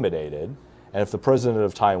and intimidated, and if the President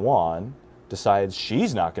of Taiwan decides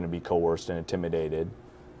she's not going to be coerced and intimidated,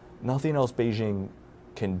 nothing else Beijing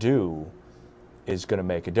can do is going to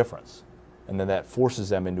make a difference. And then that forces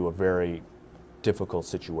them into a very difficult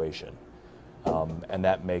situation. And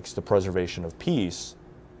that makes the preservation of peace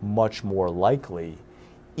much more likely,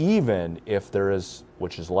 even if there is,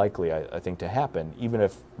 which is likely, I think, to happen, even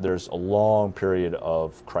if there's a long period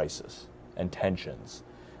of crisis and tensions.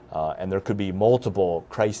 And there could be multiple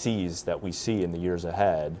crises that we see in the years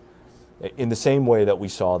ahead, in the same way that we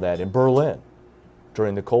saw that in Berlin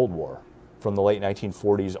during the Cold War. From the late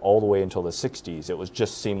 1940s all the way until the 60s, it was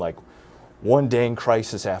just seemed like one dang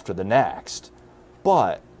crisis after the next.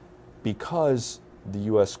 But because the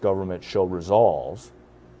U.S. government showed resolve,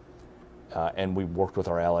 and we worked with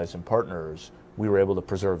our allies and partners, we were able to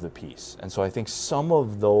preserve the peace. And so I think some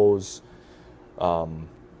of those, some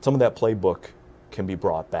of that playbook can be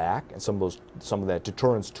brought back, and some of that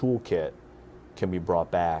deterrence toolkit can be brought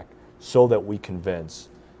back, so that we convince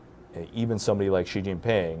even somebody like Xi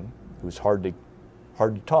Jinping, who's hard to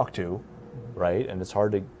talk to, right? And it's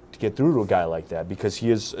hard to get through to a guy like that because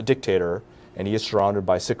he is a dictator and he is surrounded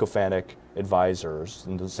by sycophantic advisors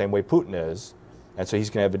in the same way Putin is. And so he's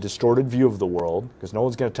going to have a distorted view of the world because no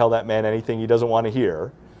one's going to tell that man anything he doesn't want to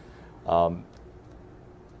hear.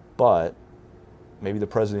 But maybe the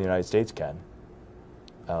President of the United States can.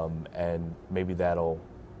 And maybe that'll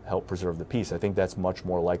help preserve the peace. I think that's much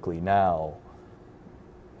more likely now.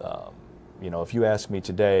 You know, if you ask me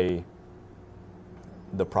today,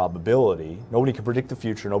 the probability, nobody can predict the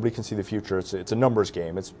future, nobody can see the future, it's a numbers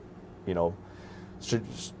game. It's, you know,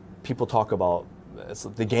 people talk about it's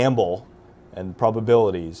the gamble and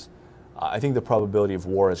probabilities. I think the probability of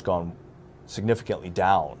war has gone significantly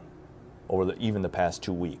down over even the past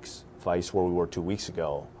 2 weeks. Vice where we were 2 weeks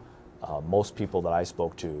ago, most people that I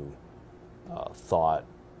spoke to thought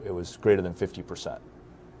it was greater than 50%.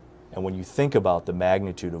 And when you think about the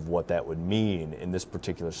magnitude of what that would mean in this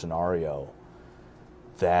particular scenario,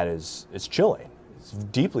 it's chilling. It's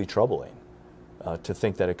deeply troubling to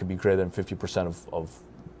think that it could be greater than 50%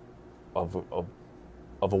 of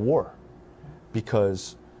a war.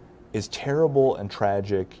 Because as terrible and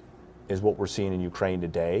tragic as what we're seeing in Ukraine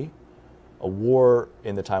today, a war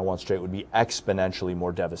in the Taiwan Strait would be exponentially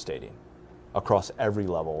more devastating across every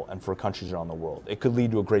level and for countries around the world. It could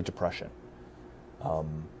lead to a Great Depression.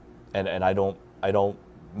 And I don't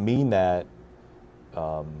mean that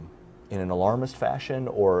in an alarmist fashion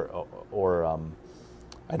or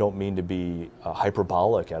I don't mean to be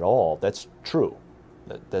hyperbolic at all. That's true.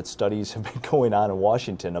 That studies have been going on in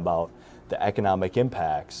Washington about the economic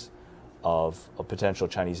impacts of a potential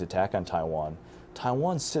Chinese attack on Taiwan.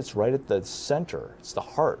 Taiwan sits right at the center. It's the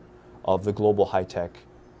heart of the global high-tech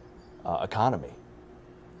economy.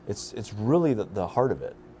 It's really the heart of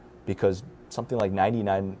it, because something like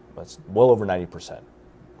well over 90%,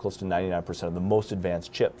 close to 99% of the most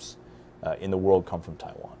advanced chips in the world come from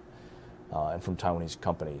Taiwan and from Taiwanese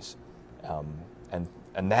companies.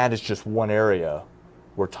 And that is just one area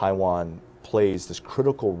where Taiwan plays this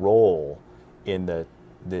critical role in the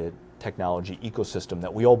technology ecosystem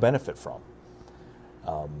that we all benefit from.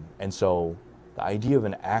 And so the idea of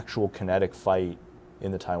an actual kinetic fight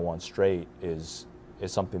in the Taiwan Strait is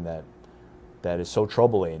something that is so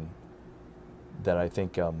troubling that I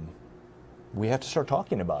think we have to start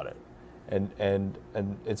talking about it. And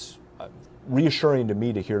it's reassuring to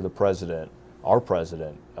me to hear the president, our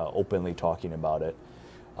president, openly talking about it.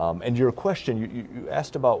 And your question, you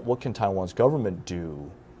asked about what can Taiwan's government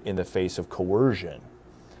do in the face of coercion.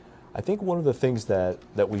 I think one of the things that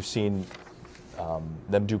we've seen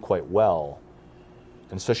them do quite well,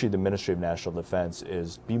 and especially the Ministry of National Defense,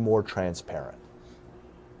 is be more transparent.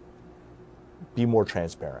 Be more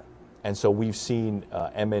transparent. And so we've seen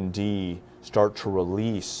MND start to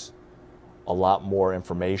release a lot more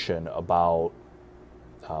information about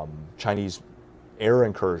Chinese air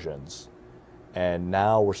incursions. And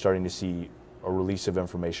now we're starting to see a release of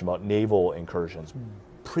information about naval incursions.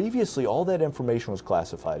 Previously, all that information was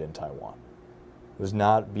classified in Taiwan. It was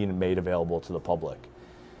not being made available to the public.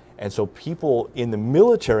 And so people in the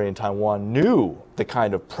military in Taiwan knew the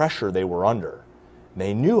kind of pressure they were under.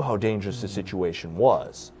 They knew how dangerous the situation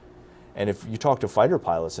was. And if you talk to fighter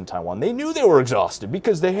pilots in Taiwan, they knew they were exhausted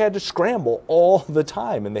because they had to scramble all the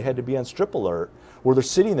time and they had to be on strip alert, where they're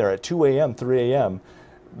sitting there at 2 a.m., 3 a.m.,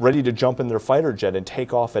 ready to jump in their fighter jet and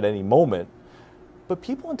take off at any moment. But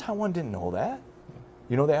people in Taiwan didn't know that.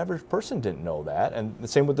 You know, the average person didn't know that. And the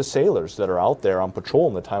same with the sailors that are out there on patrol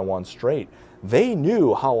in the Taiwan Strait. They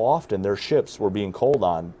knew how often their ships were being called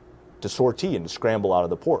on to sortie and to scramble out of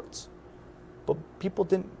the ports. But people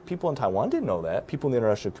in Taiwan didn't know that. People in the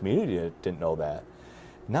international community didn't know that.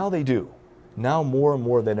 Now they do. Now more and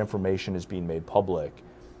more of that information is being made public.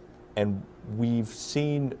 And we've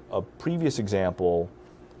seen a previous example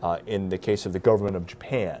in the case of the government of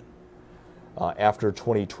Japan after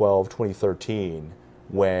 2012, 2013,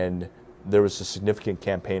 when there was a significant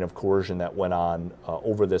campaign of coercion that went on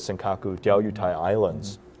over the Senkaku Diaoyutai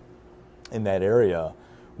Islands in that area,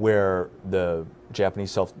 where the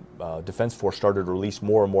Japanese Self-Defense Force started to release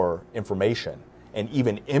more and more information and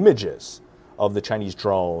even images of the Chinese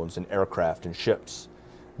drones and aircraft and ships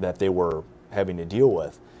that they were having to deal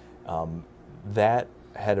with. That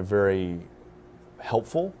had a very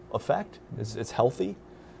helpful effect. It's healthy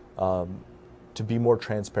to be more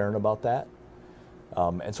transparent about that.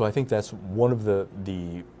 And so I think that's one of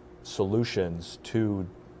the solutions to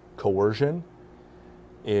coercion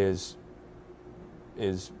is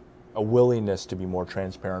a willingness to be more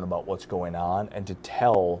transparent about what's going on and to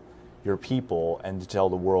tell your people and to tell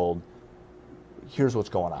the world, here's what's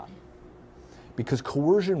going on. Because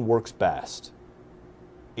coercion works best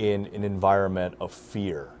in an environment of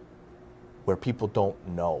fear where people don't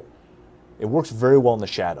know. It works very well in the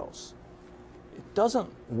shadows. It doesn't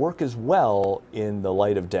work as well in the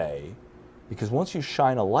light of day, because once you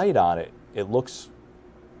shine a light on it, it looks,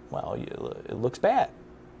 well, it looks bad.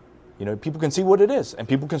 You know, people can see what it is, and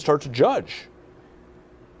people can start to judge.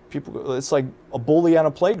 It's like a bully on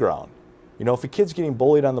a playground. You know, if a kid's getting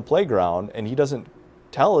bullied on the playground and he doesn't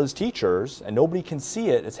tell his teachers and nobody can see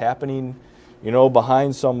it, it's happening, you know,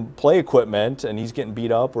 behind some play equipment, and he's getting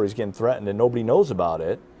beat up or he's getting threatened and nobody knows about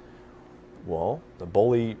it, well, the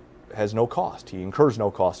bully has no cost. He incurs no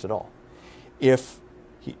cost at all. If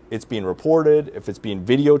it's being reported, if it's being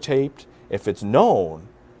videotaped, if it's known,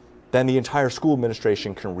 then the entire school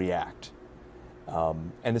administration can react.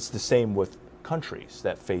 And it's the same with countries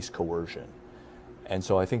that face coercion. And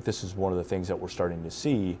so I think this is one of the things that we're starting to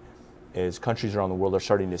see is countries around the world are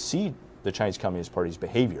starting to see the Chinese Communist Party's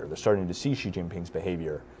behavior. They're starting to see Xi Jinping's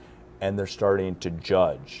behavior, and they're starting to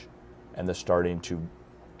judge, and they're starting to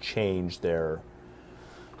change their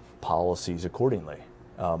policies accordingly.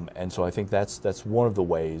 And so I think that's one of the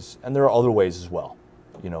ways, and there are other ways as well.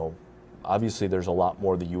 You know, obviously there's a lot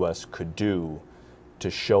more the U.S. could do to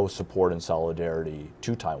show support and solidarity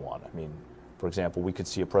to Taiwan. I mean, for example, we could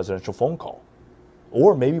see a presidential phone call.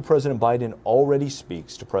 Or maybe President Biden already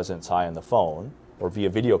speaks to President Tsai on the phone or via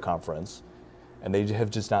video conference, and they have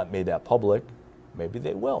just not made that public. Maybe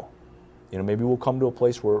they will. You know, maybe we'll come to a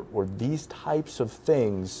place where these types of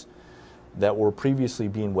things that were previously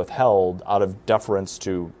being withheld out of deference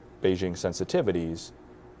to Beijing sensitivities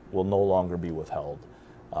will no longer be withheld,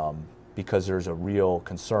 because there's a real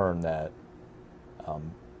concern that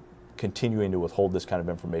continuing to withhold this kind of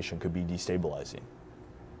information could be destabilizing.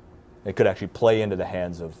 It could actually play into the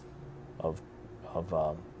hands of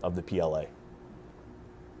the PLA.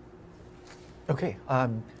 Okay.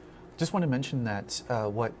 Just want to mention that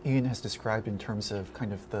what Ian has described in terms of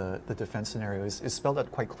kind of the defense scenario is spelled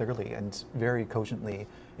out quite clearly and very cogently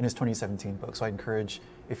in his 2017 book. So I encourage,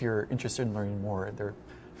 if you're interested in learning more, there are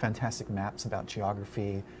fantastic maps about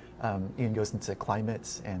geography. Ian goes into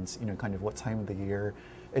climates and, you know, kind of what time of the year.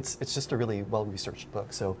 It's just a really well-researched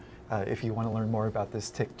book. So If you want to learn more about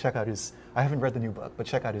this, check out his, I haven't read the new book, but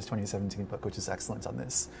check out his 2017 book, which is excellent on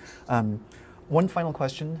this. One final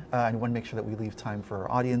question, and I want to make sure that we leave time for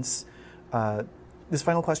our audience. This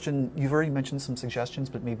final question, you've already mentioned some suggestions,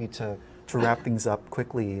 but maybe to wrap things up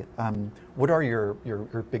quickly, what are your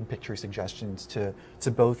big picture suggestions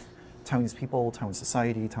to both Taiwanese people, Taiwan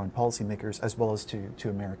society, Taiwan policymakers, as well as to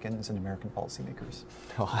Americans and American policymakers?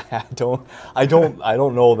 I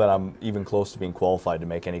don't know that I'm even close to being qualified to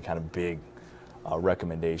make any kind of big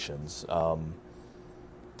recommendations.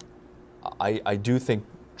 I do think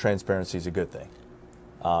transparency is a good thing.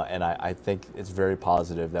 And I think it's very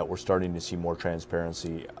positive that we're starting to see more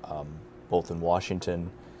transparency both in Washington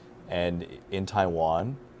and in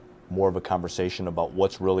Taiwan, more of a conversation about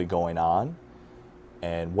what's really going on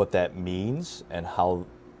and what that means and how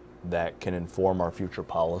that can inform our future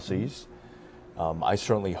policies. I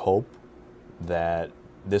certainly hope that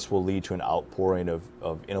this will lead to an outpouring of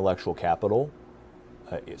intellectual capital,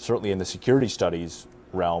 certainly in the security studies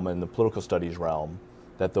realm and the political studies realm,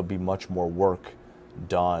 that there'll be much more work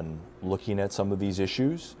done looking at some of these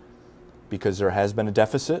issues, because there has been a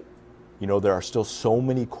deficit. You know, there are still so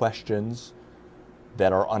many questions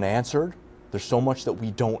that are unanswered. There's so much that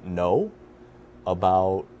we don't know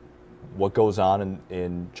about what goes on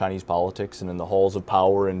in Chinese politics and in the halls of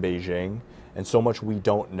power in Beijing, and so much we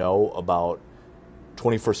don't know about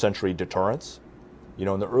 21st century deterrence. You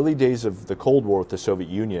know, in the early days of the Cold War with the Soviet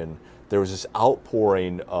Union, there was this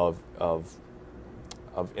outpouring of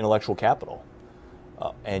intellectual capital.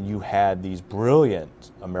 And you had these brilliant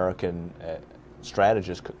American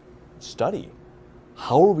strategists study,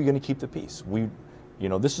 how are we going to keep the peace?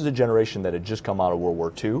 This is a generation that had just come out of World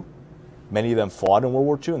War II. Many of them fought in World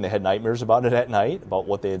War II, and they had nightmares about it at night, about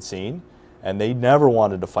what they had seen, and they never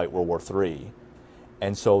wanted to fight World War III.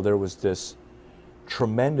 And so there was this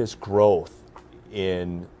tremendous growth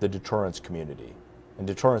in the deterrence community. And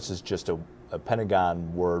deterrence is just a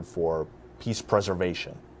Pentagon word for peace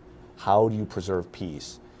preservation. How do you preserve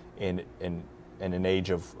peace in an age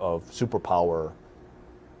of superpower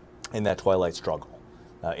in that twilight struggle,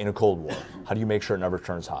 in a Cold War? How do you make sure it never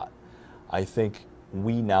turns hot? I think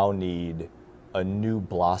we now need a new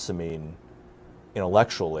blossoming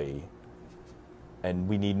intellectually, and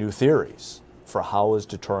we need new theories for how is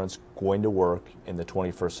deterrence going to work in the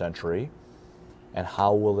 21st century, and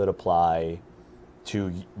how will it apply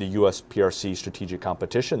to the US PRC strategic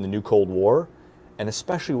competition, the new Cold War, and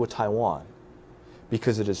especially with Taiwan,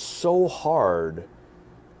 because it is so hard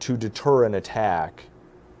to deter an attack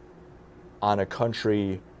on a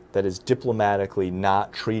country that is diplomatically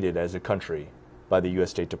not treated as a country by the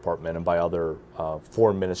US State Department and by other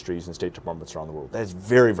foreign ministries and State Departments around the world. That is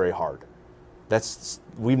very, very hard.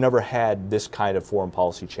 We've never had this kind of foreign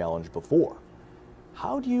policy challenge before.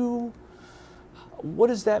 What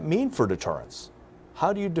does that mean for deterrence?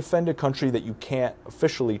 How do you defend a country that you can't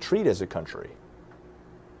officially treat as a country?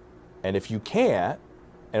 And if you can't,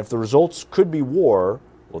 and if the results could be war,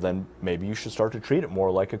 well, then maybe you should start to treat it more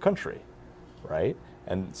like a country, right?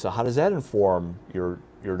 And so how does that inform your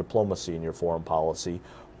diplomacy and your foreign policy?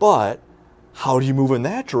 But how do you move in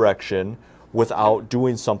that direction without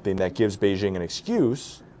doing something that gives Beijing an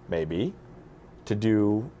excuse, maybe, to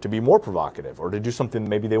be more provocative, or to do something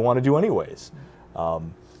maybe they want to do anyways?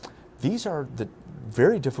 These are the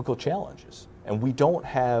very difficult challenges, and we don't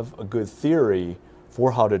have a good theory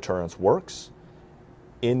for how deterrence works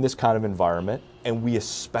in this kind of environment, and we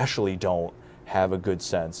especially don't have a good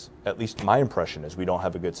sense, at least my impression is we don't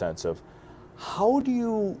have a good sense of how do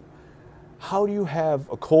you have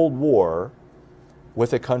a Cold War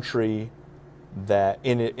with a country that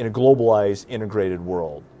in a globalized, integrated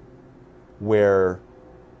world where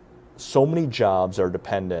so many jobs are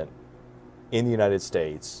dependent in the United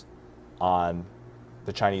States on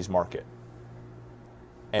the Chinese market.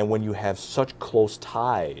 And when you have such close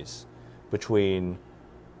ties between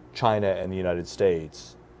China and the United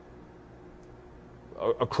States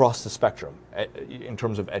across the spectrum, in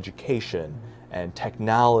terms of education and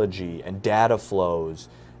technology and data flows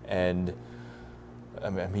and, I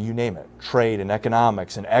mean, you name it, trade and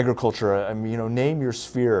economics and agriculture, I mean, name your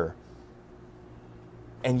sphere.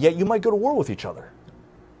 And yet you might go to war with each other.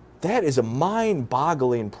 That is a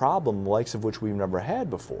mind-boggling problem, the likes of which we've never had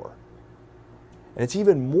before. And it's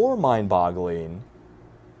even more mind-boggling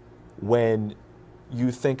when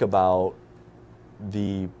you think about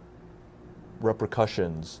the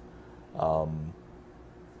repercussions of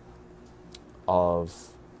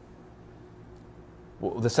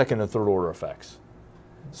the second and third order effects.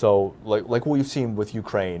 So like what we've seen with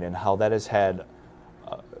Ukraine and how that has had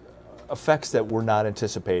effects that were not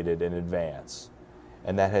anticipated in advance,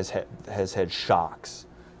 and that has had shocks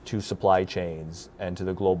to supply chains and to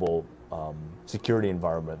the global security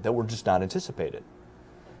environment that were just not anticipated.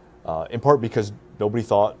 In part because nobody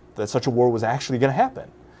thought that such a war was actually going to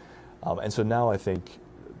happen. And so now I think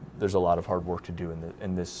there's a lot of hard work to do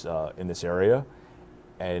in this area.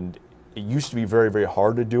 And it used to be very, very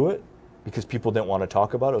hard to do it because people didn't want to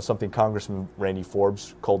talk about it. It was something Congressman Randy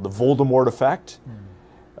Forbes called the Voldemort effect.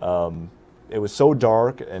 It was so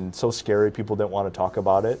dark and so scary, people didn't want to talk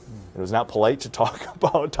about it. It was not polite to talk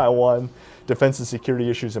about Taiwan defense and security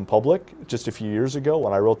issues in public. Just a few years ago,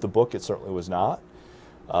 when I wrote the book, it certainly was not.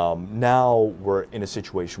 Now we're in a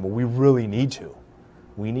situation where we really need to.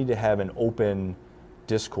 We need to have an open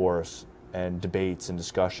discourse and debates and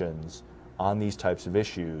discussions on these types of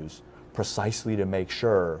issues precisely to make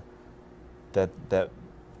sure that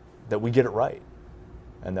we get it right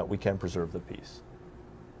and that we can preserve the peace.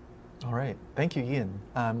 All right, thank you, Ian.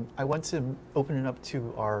 I want to open it up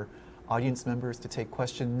to our audience members to take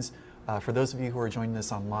questions. For those of you who are joining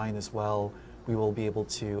us online as well, we will be able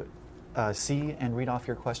to see and read off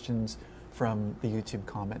your questions from the YouTube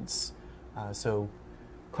comments. So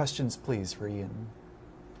questions, please, for Ian.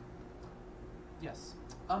 Yes.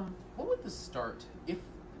 What would the start, if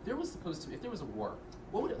there was a war,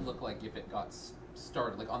 what would it look like if it got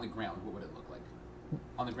started, like on the ground? What would it look like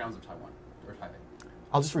on the grounds of Taiwan or Taipei?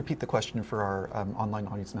 I'll just repeat the question for our online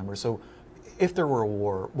audience members. So if there were a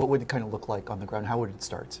war, what would it kind of look like on the ground? How would it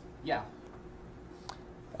start? Yeah.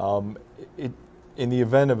 In the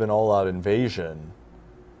event of an all-out invasion,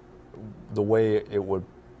 the way it would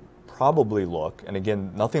probably look, and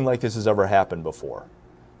again, nothing like this has ever happened before,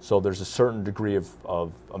 so there's a certain degree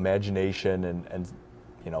of imagination and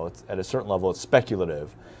you know, it's, at a certain level it's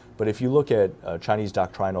speculative, but if you look at Chinese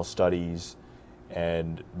doctrinal studies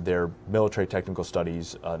and their military technical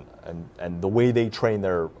studies and the way they train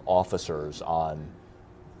their officers on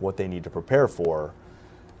what they need to prepare for,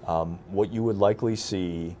 what you would likely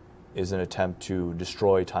see is an attempt to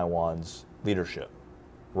destroy Taiwan's leadership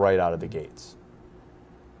right out of the gates,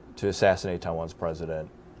 to assassinate Taiwan's president,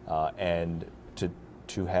 and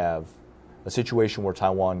to have a situation where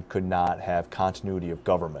Taiwan could not have continuity of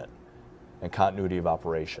government and continuity of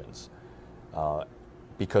operations.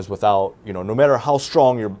 Because without, you know, no matter how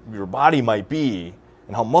strong your body might be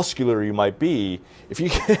and how muscular you might be,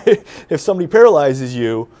 if somebody paralyzes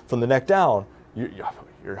you from the neck down,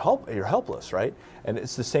 you're helpless, right? And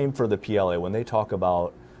it's the same for the PLA. When they talk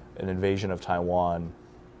about an invasion of Taiwan,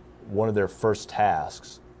 one of their first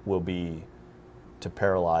tasks will be to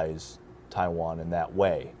paralyze Taiwan in that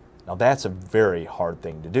way. Now that's a very hard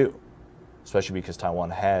thing to do, especially because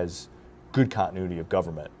Taiwan has good continuity of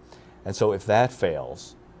government. And so if that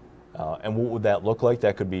fails, and what would that look like?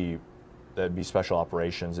 That'd be special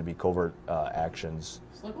operations, it'd be covert actions.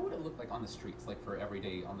 So like, what would it look like on the streets, like for every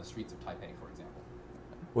day on the streets of Taipei, for example?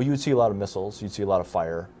 Well, you would see a lot of missiles, you'd see a lot of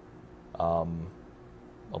fire. A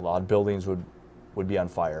lot of buildings would be on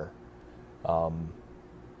fire.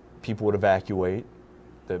 People would evacuate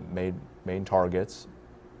the main targets,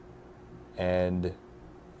 and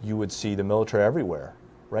you would see the military everywhere.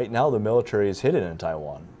 Right now, the military is hidden in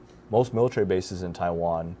Taiwan. Most military bases in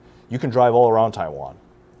Taiwan, you can drive all around Taiwan,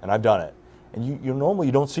 and I've done it. And you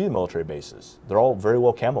normally don't see the military bases. They're all very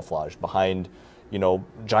well camouflaged behind, you know,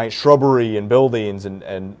 giant shrubbery and buildings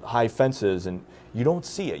and high fences, and you don't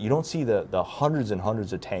see it. You don't see the hundreds and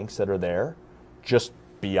hundreds of tanks that are there just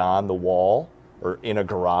beyond the wall or in a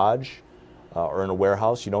garage or in a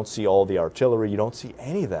warehouse. You don't see all the artillery. You don't see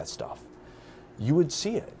any of that stuff. You would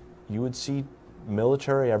see it. You would see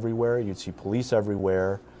military everywhere. You'd see police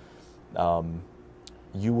everywhere.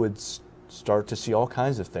 You would start to see all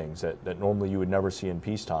kinds of things that normally you would never see in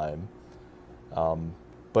peacetime.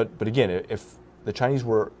 But again, if the Chinese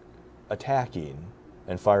were attacking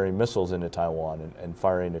and firing missiles into Taiwan and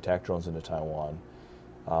firing attack drones into Taiwan,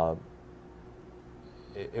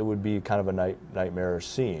 it would be kind of a nightmare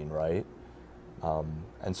scene, right?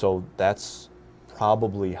 And so that's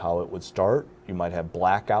probably how it would start. You might have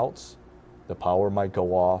blackouts. The power might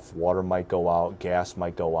go off, water might go out, gas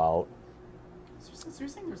might go out. So you're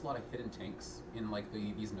saying there's a lot of hidden tanks in like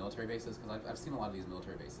these military bases? Because I've seen a lot of these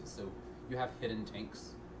military bases. So you have hidden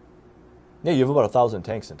tanks? Yeah, you have about 1,000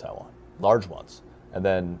 tanks in Taiwan, large ones, and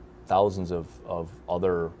then thousands of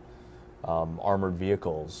other armored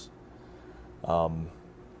vehicles.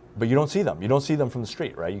 But you don't see them. You don't see them from the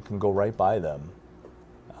street, right? You can go right by them.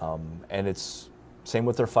 And it's same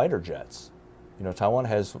with their fighter jets. You know, Taiwan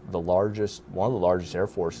has one of the largest air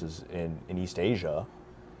forces in East Asia,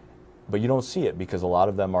 but you don't see it because a lot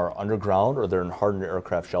of them are underground or they're in hardened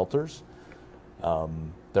aircraft shelters.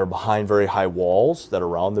 They're behind very high walls that are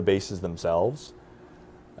around the bases themselves.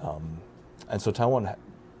 And so Taiwan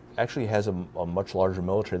actually has a much larger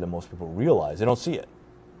military than most people realize. They don't see it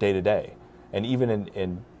day to day. And even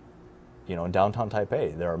in downtown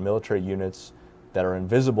Taipei, there are military units that are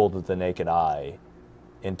invisible to the naked eye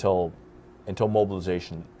until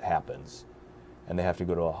mobilization happens, and they have to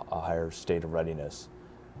go to a higher state of readiness.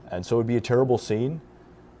 And so it would be a terrible scene,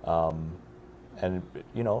 and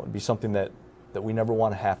it'd be something that we never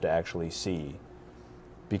want to have to actually see,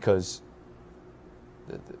 because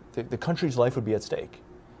the country's life would be at stake.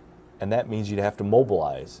 And that means you'd have to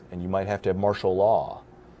mobilize, and you might have to have martial law,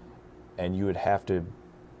 and you would have to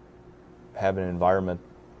have an environment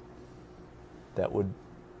that would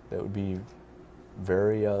be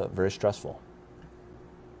very very stressful.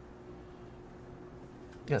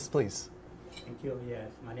 Yes, please. Thank you. Yes,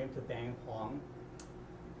 my name is Dan Huang.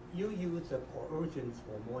 You use coercion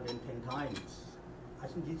for more than 10 times. I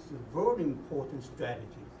think this is a very important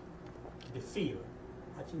strategy to the field.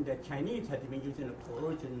 I think the Chinese have been using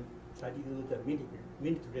coercion, try to use the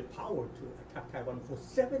military power to attack Taiwan for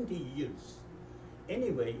 70 years.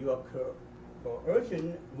 Anyway, your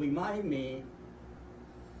coercion remind me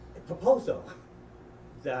a proposal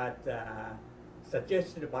that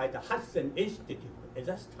suggested by the Hudson Institute. At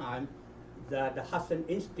that time, the Hudson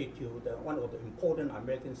Institute, one of the important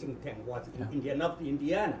American think tanks, was in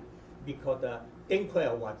Indiana, because Dan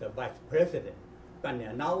Quayle was the vice president. But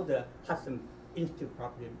now the Hudson Institute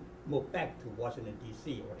probably moved back to Washington,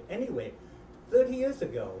 D.C. Anyway, 30 years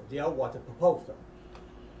ago, there was a proposal.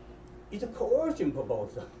 It's a coercion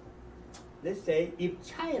proposal. They say if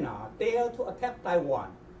China dare to attack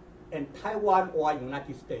Taiwan, and Taiwan or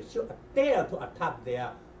United States should dare to attack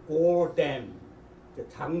their ore dam, the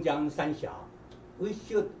Changjiang Sanxia, we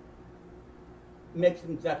should make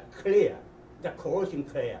that clear, the coercion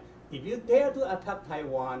clear. If you dare to attack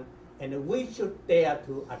Taiwan, and we should dare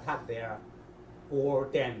to attack their ore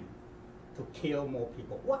dam to kill more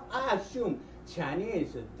people. What I assume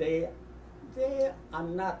Chinese, they are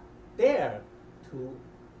not there to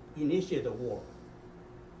initiate the war.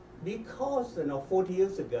 Because 40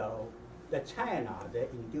 years ago, China, they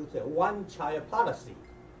introduced a one-child policy.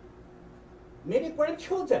 Many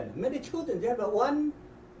grandchildren, many children, they have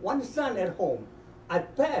one son at home. I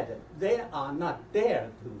bet they are not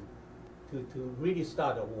there to really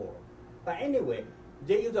start a war. But anyway,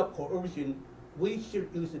 they use a coercion. We should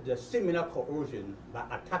use the similar coercion by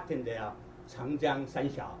attacking their Changjiang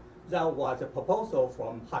Sanxia. That was a proposal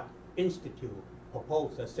from Hud Institute,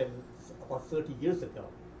 proposed about 30 years ago.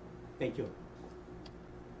 Thank you.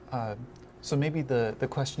 So maybe the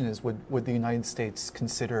question is, would the United States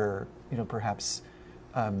consider, perhaps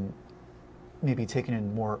maybe taking a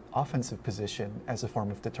more offensive position as a form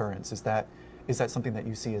of deterrence? Is that something that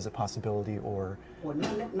you see as a possibility, or? Well,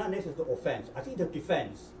 not necessarily offense. I think the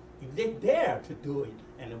defense. If they dare to do it,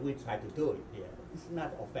 and we try to do it, yeah, it's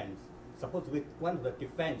not offense. Supposed to be one of the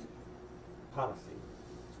defense policy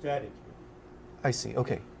strategy. I see.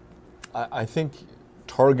 Okay. I think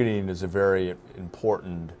targeting is a very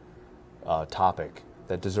important topic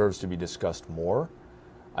that deserves to be discussed more.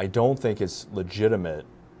 I don't think it's legitimate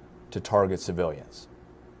to target civilians.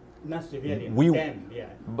 Not civilians, dam, yeah.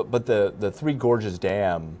 But the Three Gorges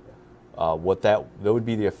Dam, that would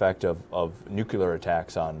be the effect of nuclear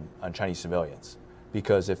attacks on Chinese civilians.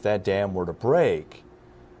 Because if that dam were to break,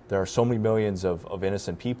 there are so many millions of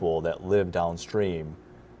innocent people that live downstream,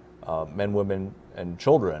 men, women, and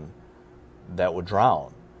children, that would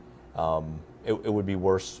drown. It would be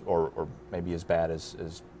worse or maybe as bad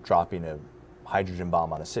as dropping a hydrogen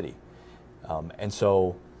bomb on a city. And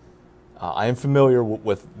so I am familiar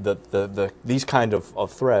with these kind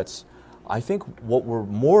of threats. I think what we're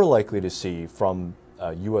more likely to see from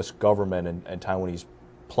U.S. government and Taiwanese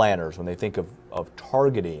planners when they think of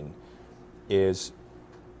targeting is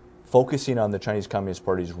focusing on the Chinese Communist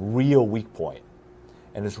Party's real weak point.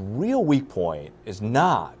 And its real weak point is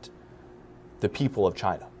not the people of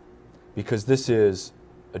China, because this is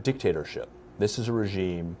a dictatorship. This is a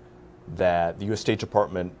regime that the U.S. State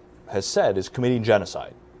Department has said is committing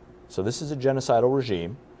genocide. So this is a genocidal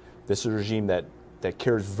regime. This is a regime that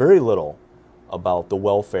cares very little about the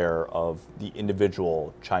welfare of the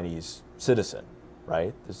individual Chinese citizen,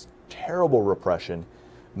 right? This terrible repression,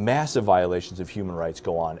 massive violations of human rights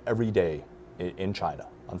go on every day in China,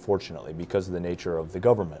 unfortunately, because of the nature of the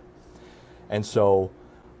government. And so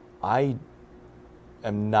I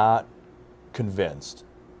am not convinced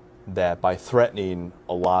that by threatening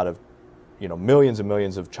a lot of, millions and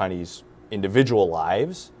millions of Chinese individual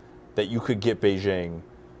lives, that you could get Beijing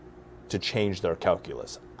to change their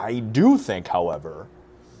calculus. I do think, however,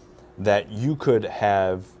 that you could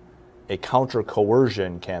have a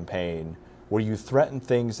counter-coercion campaign where you threaten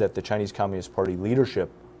things that the Chinese Communist Party leadership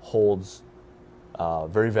holds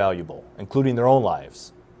very valuable, including their own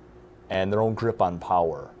lives and their own grip on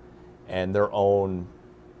power and their own,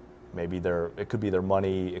 it could be their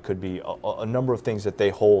money, it could be a number of things that they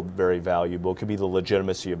hold very valuable. It could be the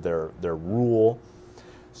legitimacy of their rule.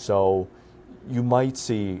 So you might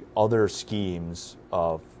see other schemes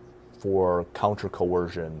for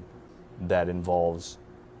counter-coercion that involves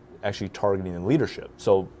actually targeting the leadership.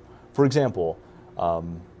 So, for example,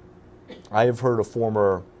 I have heard a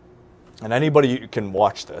former, and anybody can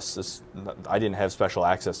watch this, I didn't have special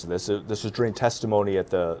access to this. This was during testimony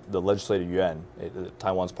at the Legislative Yuan,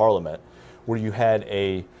 Taiwan's parliament, where you had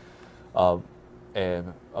a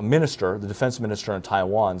minister, the defense minister in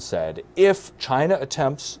Taiwan said, if China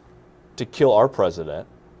attempts to kill our president,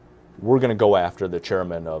 we're going to go after the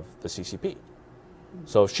chairman of the CCP.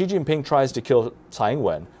 So if Xi Jinping tries to kill Tsai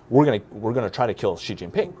Ing-wen, we're going to try to kill Xi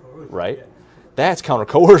Jinping, right? That's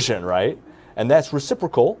counter-coercion, right? And that's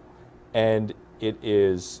reciprocal, and it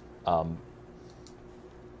is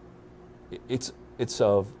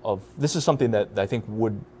this is something that I think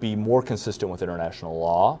would be more consistent with international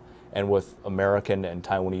law and with American and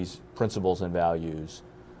Taiwanese principles and values.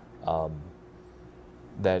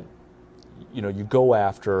 That you go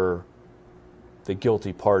after the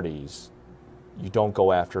guilty parties, you don't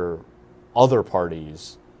go after other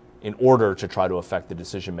parties in order to try to affect the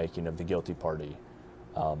decision making of the guilty party.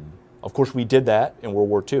 Of course, we did that in World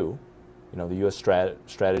War II. The U.S.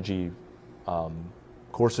 strategy,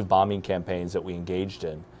 coercive bombing campaigns that we engaged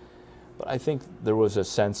in. But I think there was a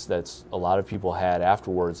sense that a lot of people had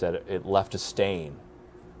afterwards that it left a stain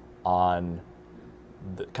on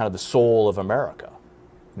kind of the soul of America.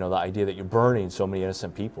 The idea that you're burning so many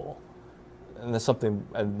innocent people, and that's something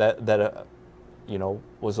that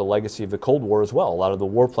was a legacy of the Cold War as well. A lot of the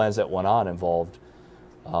war plans that went on involved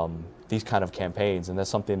these kind of campaigns, and that's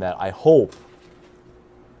something that I hope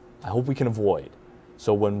we can avoid.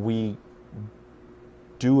 So when we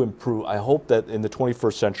do improve, I hope that in the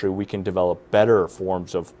 21st century we can develop better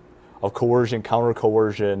forms of coercion,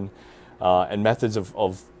 counter-coercion, and methods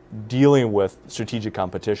of dealing with strategic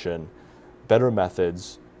competition, better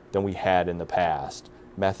methods than we had in the past,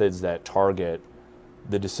 methods that target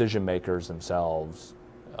the decision makers themselves,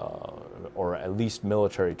 or at least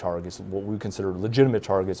military targets, what we consider legitimate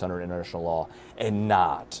targets under international law, and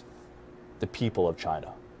not the people of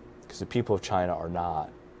China. Because the people of China are not,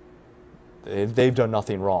 they've done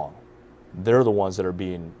nothing wrong. They're the ones that are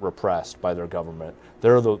being repressed by their government.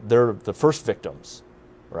 They're the first victims,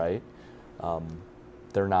 right?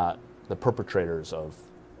 They're not the perpetrators of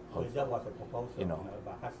that was a proposal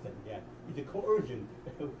about Huston, yeah. It's a coercion.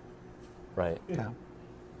 Right. Yeah.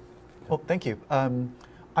 Well, thank you.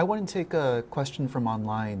 I want to take a question from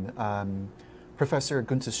online. Professor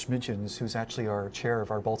Gunther Schmidgens, who's actually our chair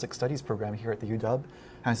of our Baltic Studies program here at the UW,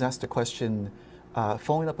 has asked a question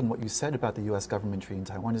following up on what you said about the U.S. government treating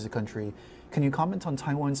Taiwan as a country. Can you comment on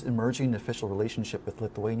Taiwan's emerging official relationship with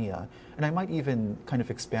Lithuania? And I might even kind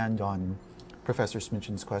of expand on Professor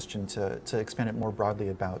Schmidgens' question to expand it more broadly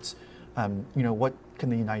about, what can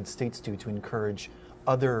the United States do to encourage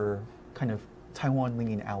other kind of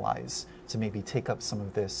Taiwan-leaning allies to maybe take up some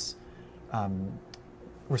of this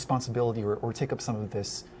responsibility or take up some of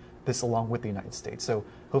this along with the United States. So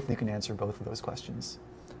hopefully you can answer both of those questions.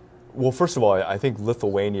 Well, first of all, I think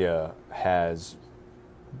Lithuania has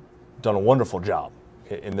done a wonderful job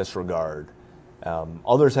in this regard.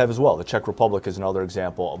 Others have as well. The Czech Republic is another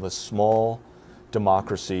example of a small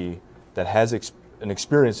democracy that has an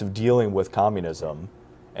experience of dealing with communism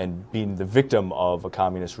and being the victim of a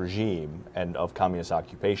communist regime and of communist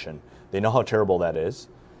occupation. They know how terrible that is.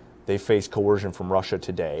 They face coercion from Russia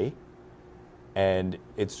today, and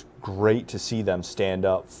it's great to see them stand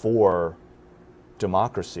up for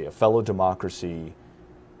democracy, a fellow democracy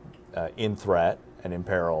in threat and in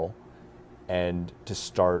peril, and to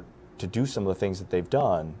start to do some of the things that they've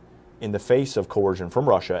done in the face of coercion from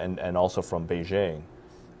Russia and also from Beijing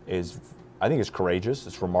I think it's courageous,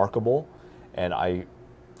 it's remarkable, and I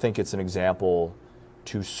think it's an example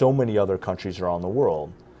to so many other countries around the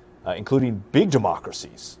world, including big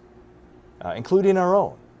democracies, including our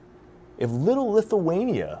own. If little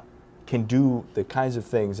Lithuania can do the kinds of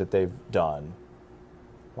things that they've done,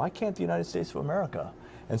 why can't the United States of America?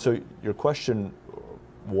 And so your question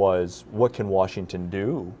was, what can Washington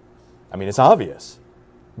do? I mean, it's obvious.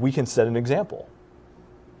 We can set an example.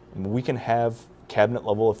 We can have cabinet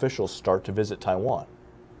level officials start to visit Taiwan.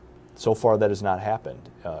 So far that has not happened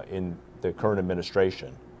in the current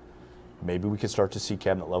administration. Maybe we could start to see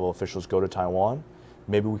cabinet level officials go to Taiwan.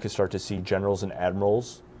 Maybe we could start to see generals and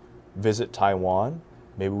admirals visit Taiwan.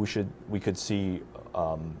 Maybe we could see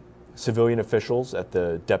civilian officials at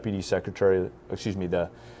the deputy secretary, excuse me, the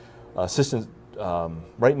assistant,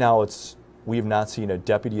 right now we have not seen a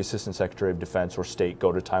deputy assistant secretary of defense or state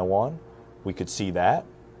go to Taiwan. We could see that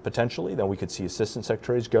potentially, then we could see assistant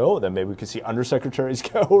secretaries go, then maybe we could see undersecretaries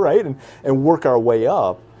go, right, and work our way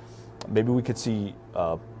up. Maybe we could see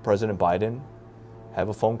President Biden have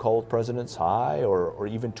a phone call with President Tsai or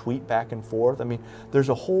even tweet back and forth. I mean, there's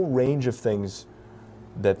a whole range of things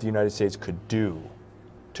that the United States could do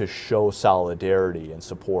to show solidarity and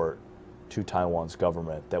support to Taiwan's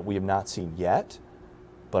government that we have not seen yet,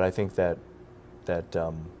 but I think that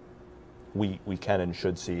we can and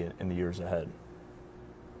should see in the years ahead.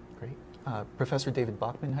 Great. Professor David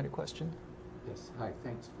Bachman had a question. Yes, hi,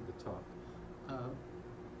 thanks for the talk.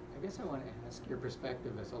 I guess I want to ask your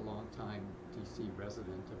perspective as a longtime DC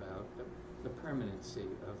resident about the permanency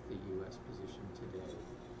of the U.S. position today,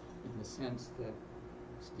 in the sense that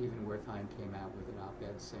Stephen Wertheim came out with an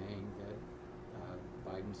op-ed saying that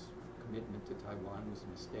Biden's commitment to Taiwan was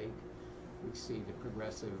a mistake. We see the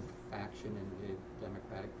progressive faction in the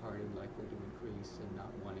Democratic Party likely to increase and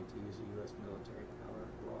not wanting to use a U.S. military power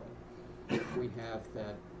abroad. We have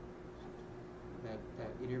that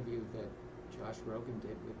interview that Josh Rogan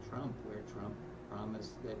did with Trump, where Trump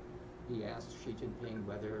promised that he asked Xi Jinping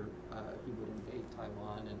whether he would invade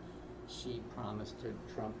Taiwan, and Xi promised to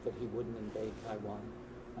Trump that he wouldn't invade Taiwan.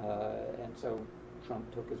 And so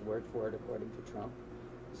Trump took his word for it, according to Trump.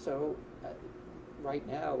 So right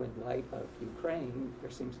now, in light of Ukraine,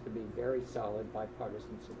 there seems to be very solid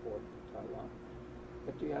bipartisan support for Taiwan.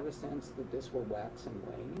 But do you have a sense that this will wax and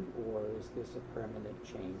wane, or is this a permanent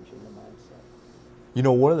change in the mindset? You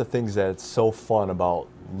know, one of the things that's so fun about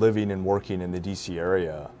living and working in the DC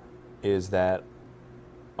area is that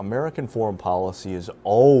American foreign policy is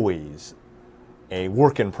always a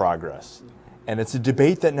work in progress. And it's a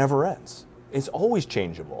debate that never ends. It's always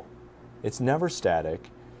changeable. It's never static.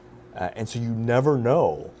 And so you never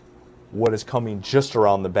know what is coming just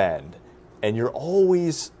around the bend. And you're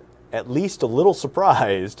always at least a little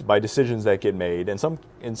surprised by decisions that get made. And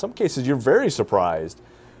in some cases, you're very surprised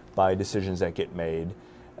by decisions that get made.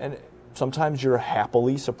 And sometimes you're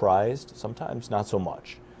happily surprised, sometimes not so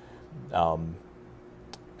much. And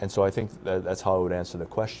so I think that's how I would answer the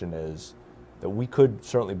question, is that we could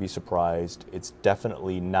certainly be surprised. It's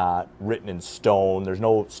definitely not written in stone. There's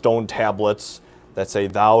no stone tablets that say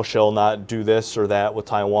thou shall not do this or that with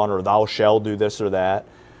Taiwan, or thou shall do this or that.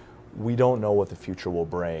 We don't know what the future will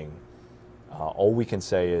bring. All we can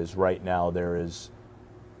say is right now there is,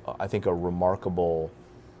 I think, a remarkable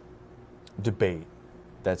debate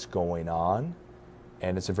that's going on,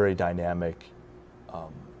 and it's a very dynamic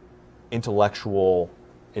intellectual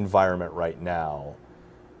environment right now.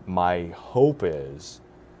 My hope is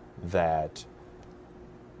that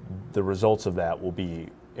the results of that will be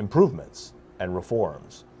improvements and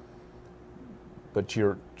reforms. But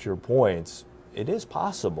to your points, it is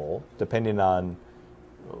possible, depending on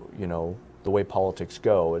the way politics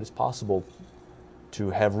go, it is possible to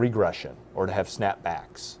have regression or to have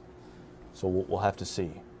snapbacks. So we'll have to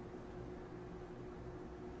see.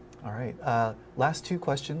 All right. Last two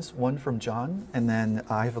questions, one from John, and then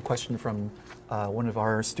I have a question from one of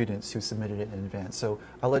our students who submitted it in advance. So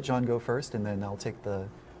I'll let John go first, and then I'll take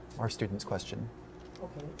our student's question.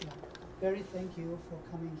 Okay, yeah. Very thank you for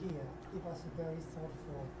coming here. It was a very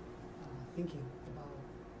thoughtful thinking about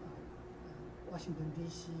Washington,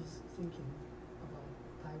 D.C.'s thinking about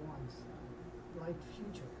Taiwan's brighter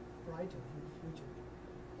future.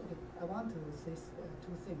 Okay, I want to say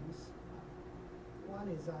two things. One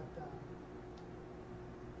is that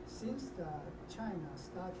since China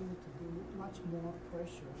starting to do much more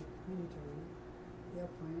pressure, military,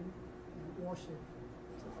 airplane, and warship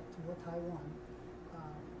toward Taiwan,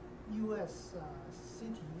 U.S.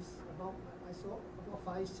 cities, I saw about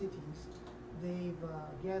 5 cities, they've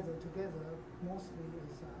gathered together, mostly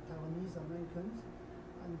as Taiwanese Americans,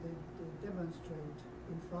 and they demonstrate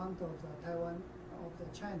in front of the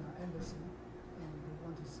China embassy, and they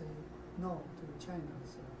want to say no to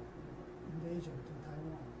China's invasion to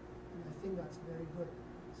Taiwan. And I think that's very good.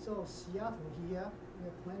 So Seattle here, we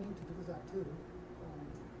are planning to do that too.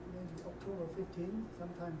 Maybe October 15th,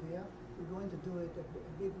 sometime there. We're going to do it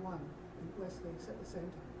a big one in Westlake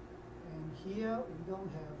Center. And here we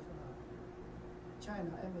don't have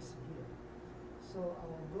China embassy here. So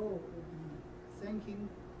our goal will be thanking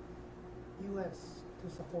U.S.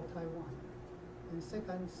 to support Taiwan. And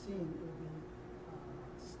second thing will be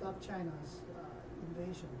stop China's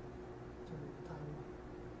invasion to Taiwan.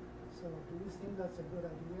 So do you think that's a good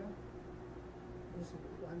idea? This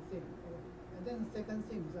is one thing. And then the second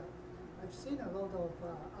thing is that I've seen a lot of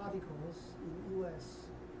articles in U.S.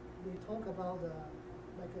 they talk about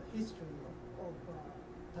like a history of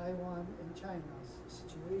Taiwan and China's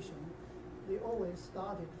situation, they always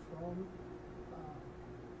started from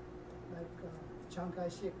Chiang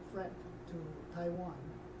Kai-shek threat to Taiwan,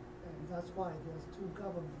 and that's why there's two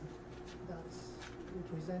governments that's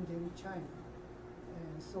representing China,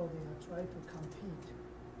 and so they are trying to compete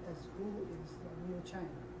as who is the real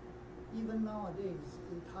China. Even nowadays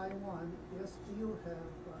in Taiwan, they still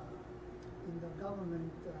have in the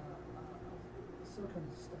government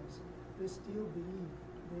circumstance, they still believe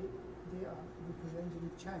they are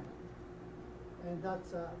representing China, and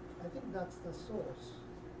that's I think that's the source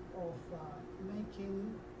of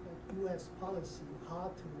making U.S. policy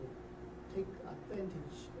hard to take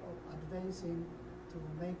advantage of advancing to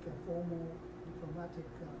make a formal diplomatic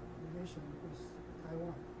relation with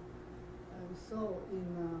Taiwan. And so in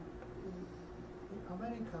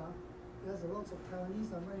America, there's lots of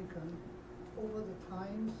Taiwanese American. Over the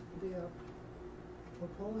times, they are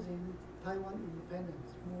proposing Taiwan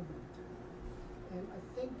independence movement. And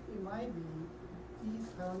I think it might be these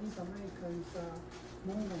Taiwanese Americans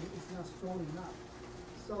movement is not strong enough.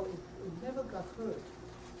 So it never got heard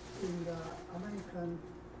in the American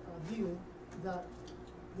view that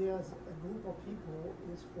there's a group of people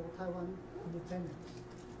is for Taiwan independence.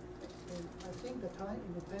 And I think the Taiwan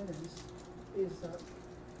independence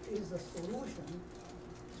is a solution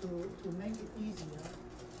to make it easier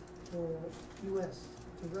for U.S.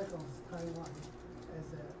 to recognize Taiwan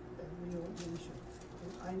as a real nation.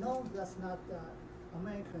 And I know that's not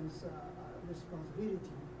Americans' responsibility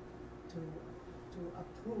to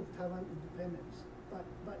approve Taiwan independence, but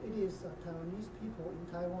it is Taiwanese people in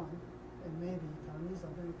Taiwan and maybe Taiwanese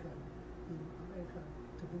American in America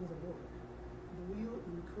to do the work. Do you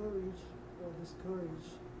encourage or discourage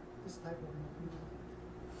this type of movement?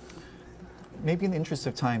 Maybe in the interest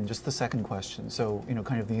of time, just the second question. So,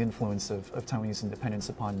 kind of the influence of Taiwanese independence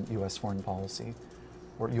upon U.S. foreign policy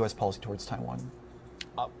or U.S. policy towards Taiwan.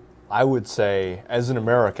 I would say, as an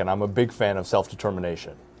American, I'm a big fan of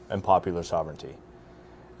self-determination and popular sovereignty.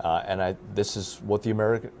 This is what the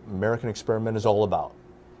American experiment is all about.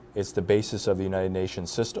 It's the basis of the United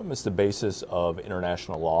Nations system. It's the basis of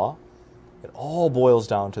international law. It all boils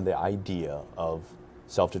down to the idea of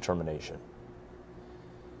self-determination.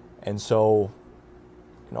 And so,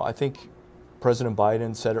 I think President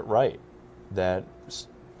Biden said it right, that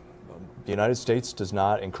the United States does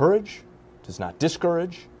not encourage, does not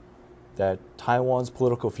discourage, that Taiwan's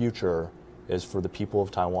political future is for the people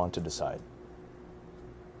of Taiwan to decide.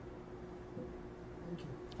 Thank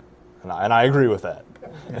you. And I agree with that.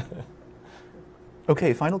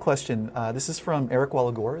 Okay, final question. This is from Eric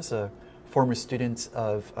Walagor, is a former student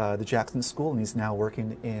of the Jackson School, and he's now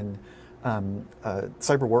working in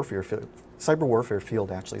cyber warfare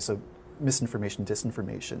field, actually. So misinformation,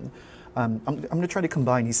 disinformation. I'm going to try to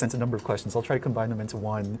combine. He sent a number of questions. I'll try to combine them into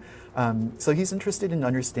one. So he's interested in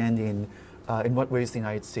understanding in what ways the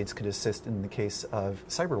United States could assist in the case of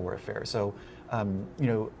cyber warfare. So,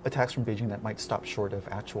 attacks from Beijing that might stop short of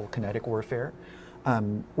actual kinetic warfare.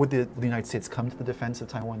 Would the United States come to the defense of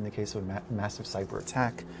Taiwan in the case of a massive cyber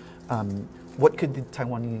attack? What could the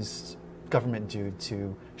Taiwanese government do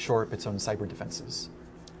to shore up its own cyber defenses?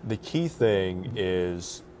 The key thing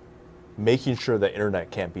is making sure the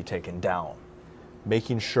internet can't be taken down,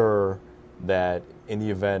 making sure that in the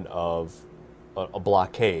event of a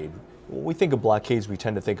blockade, when we think of blockades, we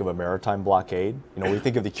tend to think of a maritime blockade. We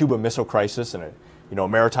think of the Cuban Missile Crisis and a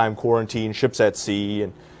maritime quarantine, ships at sea,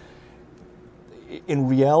 and in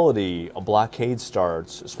reality, a blockade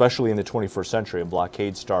starts, especially in the 21st century, a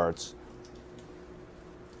blockade starts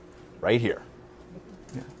right here.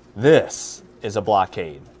 Yeah. This is a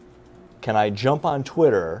blockade. Can I jump on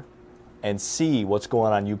Twitter and see what's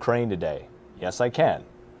going on in Ukraine today? Yes, I can.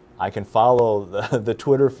 I can follow the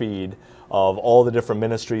Twitter feed of all the different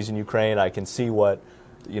ministries in Ukraine. I can see what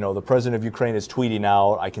the president of Ukraine is tweeting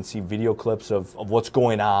out. I can see video clips of what's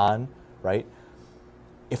going on, right?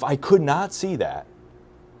 If I could not see that,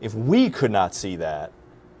 if we could not see that,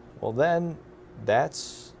 well then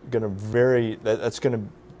that's going to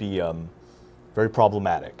be very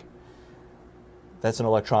problematic. That's an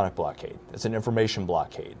electronic blockade. That's an information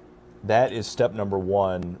blockade. That is step number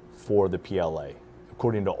one for the PLA,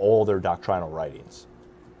 according to all their doctrinal writings,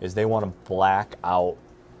 is they want to black out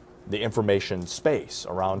the information space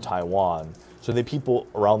around Taiwan so that people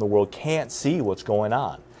around the world can't see what's going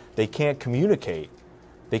on. They can't communicate.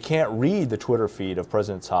 They can't read the Twitter feed of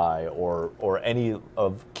President Tsai or any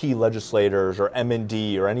of key legislators or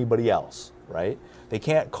MND or anybody else, right? They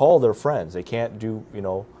can't call their friends. They can't do,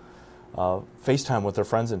 FaceTime with their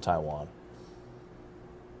friends in Taiwan.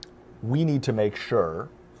 We need to make sure,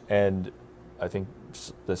 And I think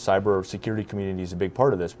the cyber security community is a big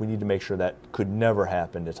part of this. We need to make sure that could never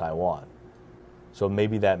happen to Taiwan. So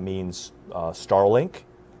maybe that means Starlink,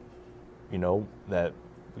 that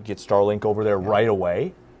we get Starlink over there right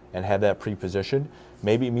away and have that pre-positioned.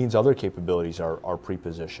 Maybe it means other capabilities are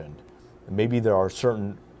pre-positioned. Maybe there are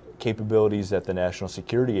certain capabilities that the National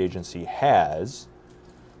Security Agency has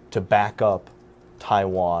to back up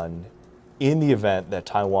Taiwan in the event that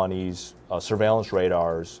Taiwanese surveillance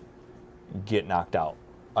radars get knocked out,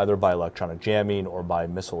 either by electronic jamming or by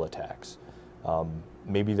missile attacks.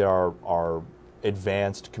 Maybe there are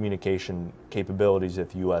advanced communication capabilities that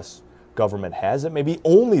the U.S. government has, that maybe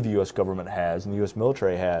only the U.S. government has and the U.S.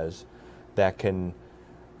 military has, that can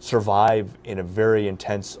survive in a very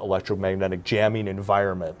intense electromagnetic jamming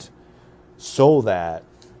environment, so that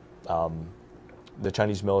the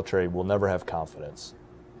Chinese military will never have confidence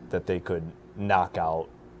that they could knock out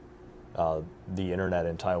the internet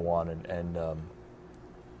in Taiwan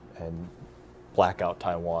and black out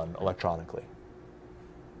Taiwan electronically.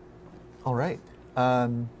 All right.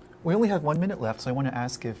 We only have 1 minute left, so I want to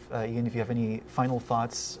ask if, Ian, if you have any final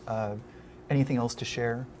thoughts, anything else to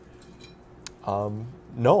share?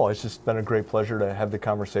 No, it's just been a great pleasure to have the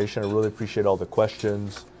conversation. I really appreciate all the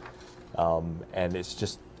questions. And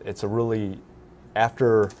it's a really,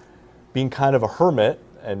 after being kind of a hermit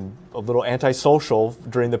and a little antisocial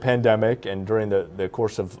during the pandemic and during the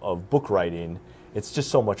course of book writing, it's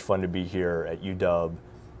just so much fun to be here at UW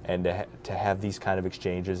and to have these kind of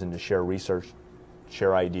exchanges and to share research,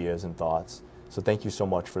 share ideas and thoughts. So thank you so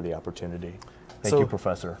much for the opportunity. Thank you,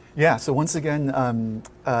 Professor. Yeah, so once again,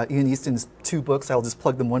 Ian Easton's 2 books, I'll just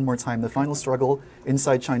plug them one more time. The Final Struggle,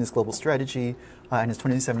 Inside China's Global Strategy, and his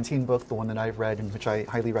 2017 book, the one that I've read and which I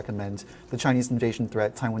highly recommend, The Chinese Invasion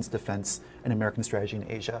Threat, Taiwan's Defense, and American Strategy in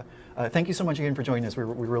Asia. Thank you so much again for joining us. We're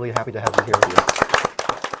really happy to have you here.